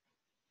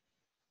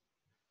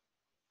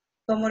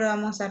 ¿Cómo lo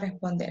vamos a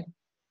responder?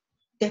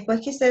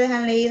 Después que ustedes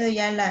han leído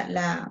ya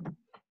la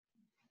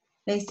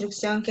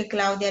instrucción que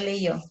Claudia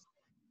leyó,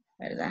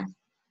 ¿verdad?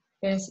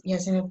 Pues ya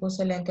se me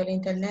puso lento el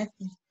internet.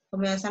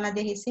 Como ya son las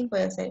 15,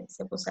 ya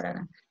se puso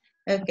la.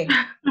 Ok.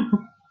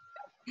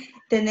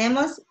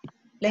 Tenemos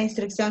la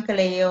instrucción que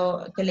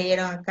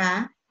leyeron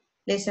acá.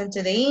 Listen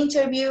to the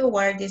interview.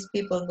 What are these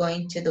people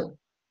going to do?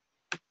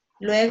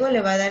 Luego le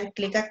va a dar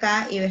clic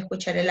acá y va a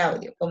escuchar el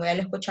audio, como ya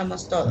lo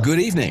escuchamos todos. Good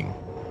evening.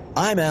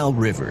 I'm Al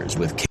Rivers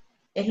with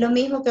Es lo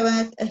mismo que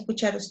van a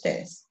escuchar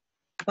ustedes.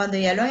 Cuando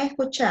ya lo han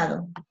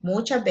escuchado,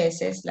 muchas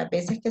veces, las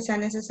veces que sea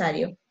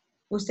necesario,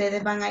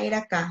 ustedes van a ir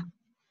acá.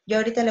 Yo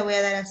ahorita le voy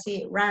a dar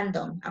así,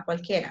 random, a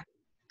cualquiera.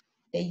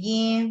 The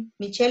gym.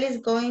 Michelle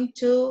is going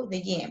to the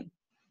gym.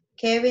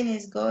 Kevin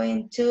is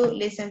going to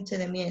listen to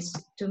the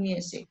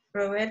music.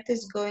 Roberto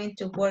is going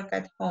to work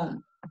at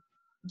home.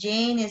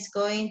 Jane is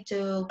going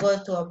to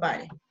go to a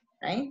party,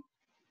 right?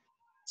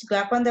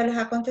 Ya cuando les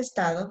ha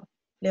contestado,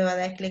 le va a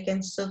dar clic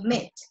en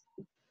submit.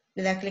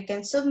 Le da clic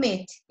en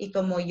submit y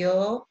como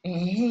yo,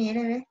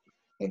 mire, ve,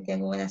 que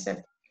tengo buena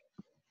suerte.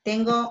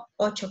 Tengo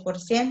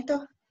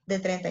 8% de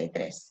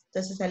 33.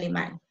 Entonces salí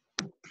mal.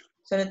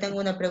 Solo tengo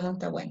una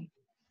pregunta buena.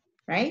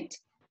 Right?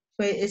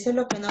 Pues eso es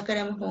lo que no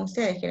queremos con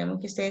ustedes. Queremos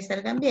que ustedes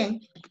salgan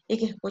bien y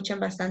que escuchen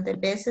bastantes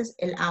veces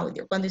el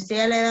audio. Cuando usted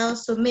ya le ha dado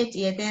submit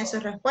y ya tiene su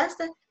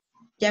respuesta,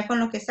 ya con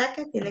lo que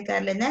saque, tiene que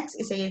darle next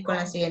y seguir con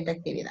la siguiente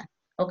actividad.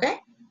 ¿Ok?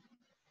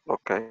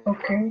 Okay.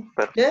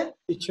 Good?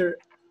 Teacher,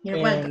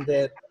 You're welcome.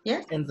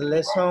 Yes? En the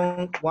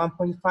lesson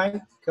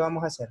 1.5, ¿qué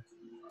vamos a hacer?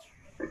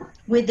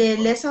 With the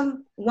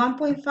lesson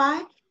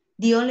 1.5,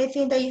 the only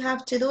thing that you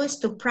have to do is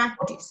to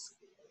practice.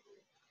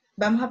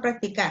 Vamos a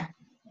practicar.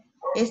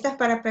 Esta es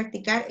para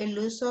practicar el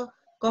uso,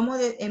 como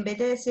en vez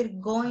de decir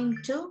going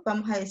to,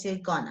 vamos a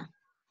decir gonna.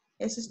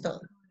 Eso es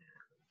todo.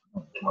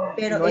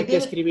 Pero no hay que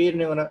escribir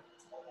ninguna.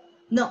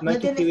 No hay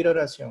que escribir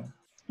oración.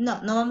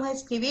 No vamos a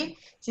escribir,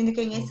 sino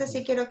que en esta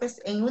sí quiero que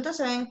en uno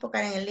se van a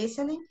enfocar en el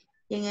listening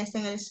y en este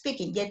en el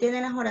speaking. Ya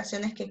tienen las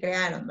oraciones que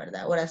crearon,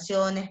 ¿verdad?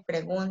 Oraciones,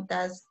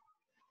 preguntas,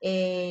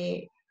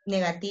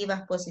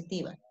 negativas,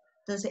 positivas.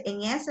 Entonces,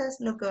 en esas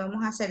lo que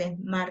vamos a hacer es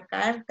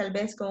marcar tal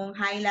vez con un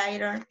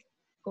highlighter,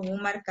 con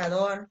un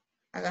marcador.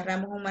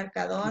 Agarramos un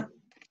marcador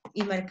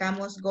y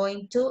marcamos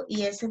going to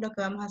y eso es lo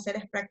que vamos a hacer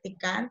es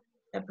practicar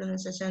la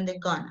pronunciación de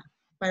gonna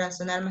para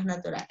sonar más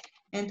natural.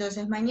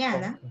 Entonces,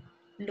 mañana,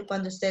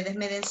 cuando ustedes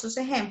me den sus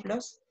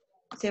ejemplos,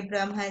 siempre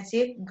vamos a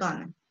decir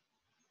gonna.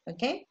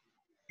 ¿Ok?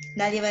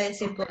 Nadie va a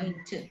decir going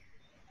to,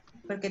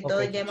 porque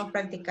todos ya hemos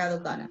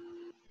practicado gonna.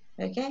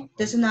 ¿Ok?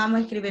 Entonces no vamos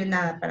a escribir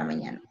nada para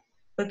mañana,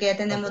 porque ya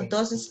tenemos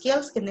 2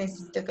 skills que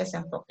necesito que se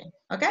enfoquen.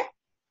 ¿Ok?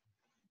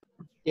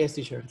 Yes,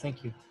 teacher.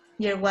 Thank you.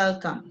 You're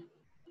welcome.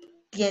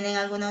 ¿Tienen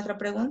alguna otra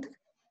pregunta?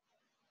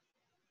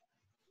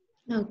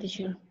 No,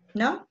 teacher.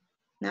 No?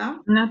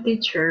 No? No,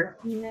 teacher.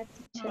 No,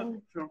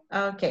 teacher.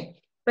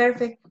 Okay,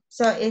 perfect.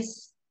 So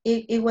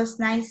it was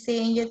nice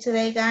seeing you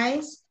today,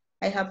 guys.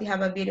 I hope you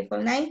have a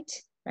beautiful night,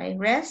 right?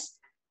 Rest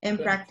and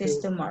practice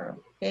tomorrow.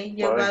 Okay,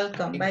 you're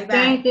welcome. Bye-bye.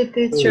 Thank you,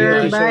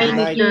 teacher. Bye,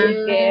 Bye.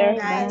 teacher.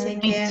 Bye.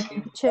 Take care.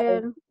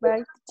 Teacher.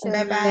 Bye, teacher.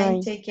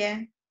 Bye-bye. Take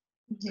care.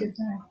 Good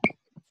night.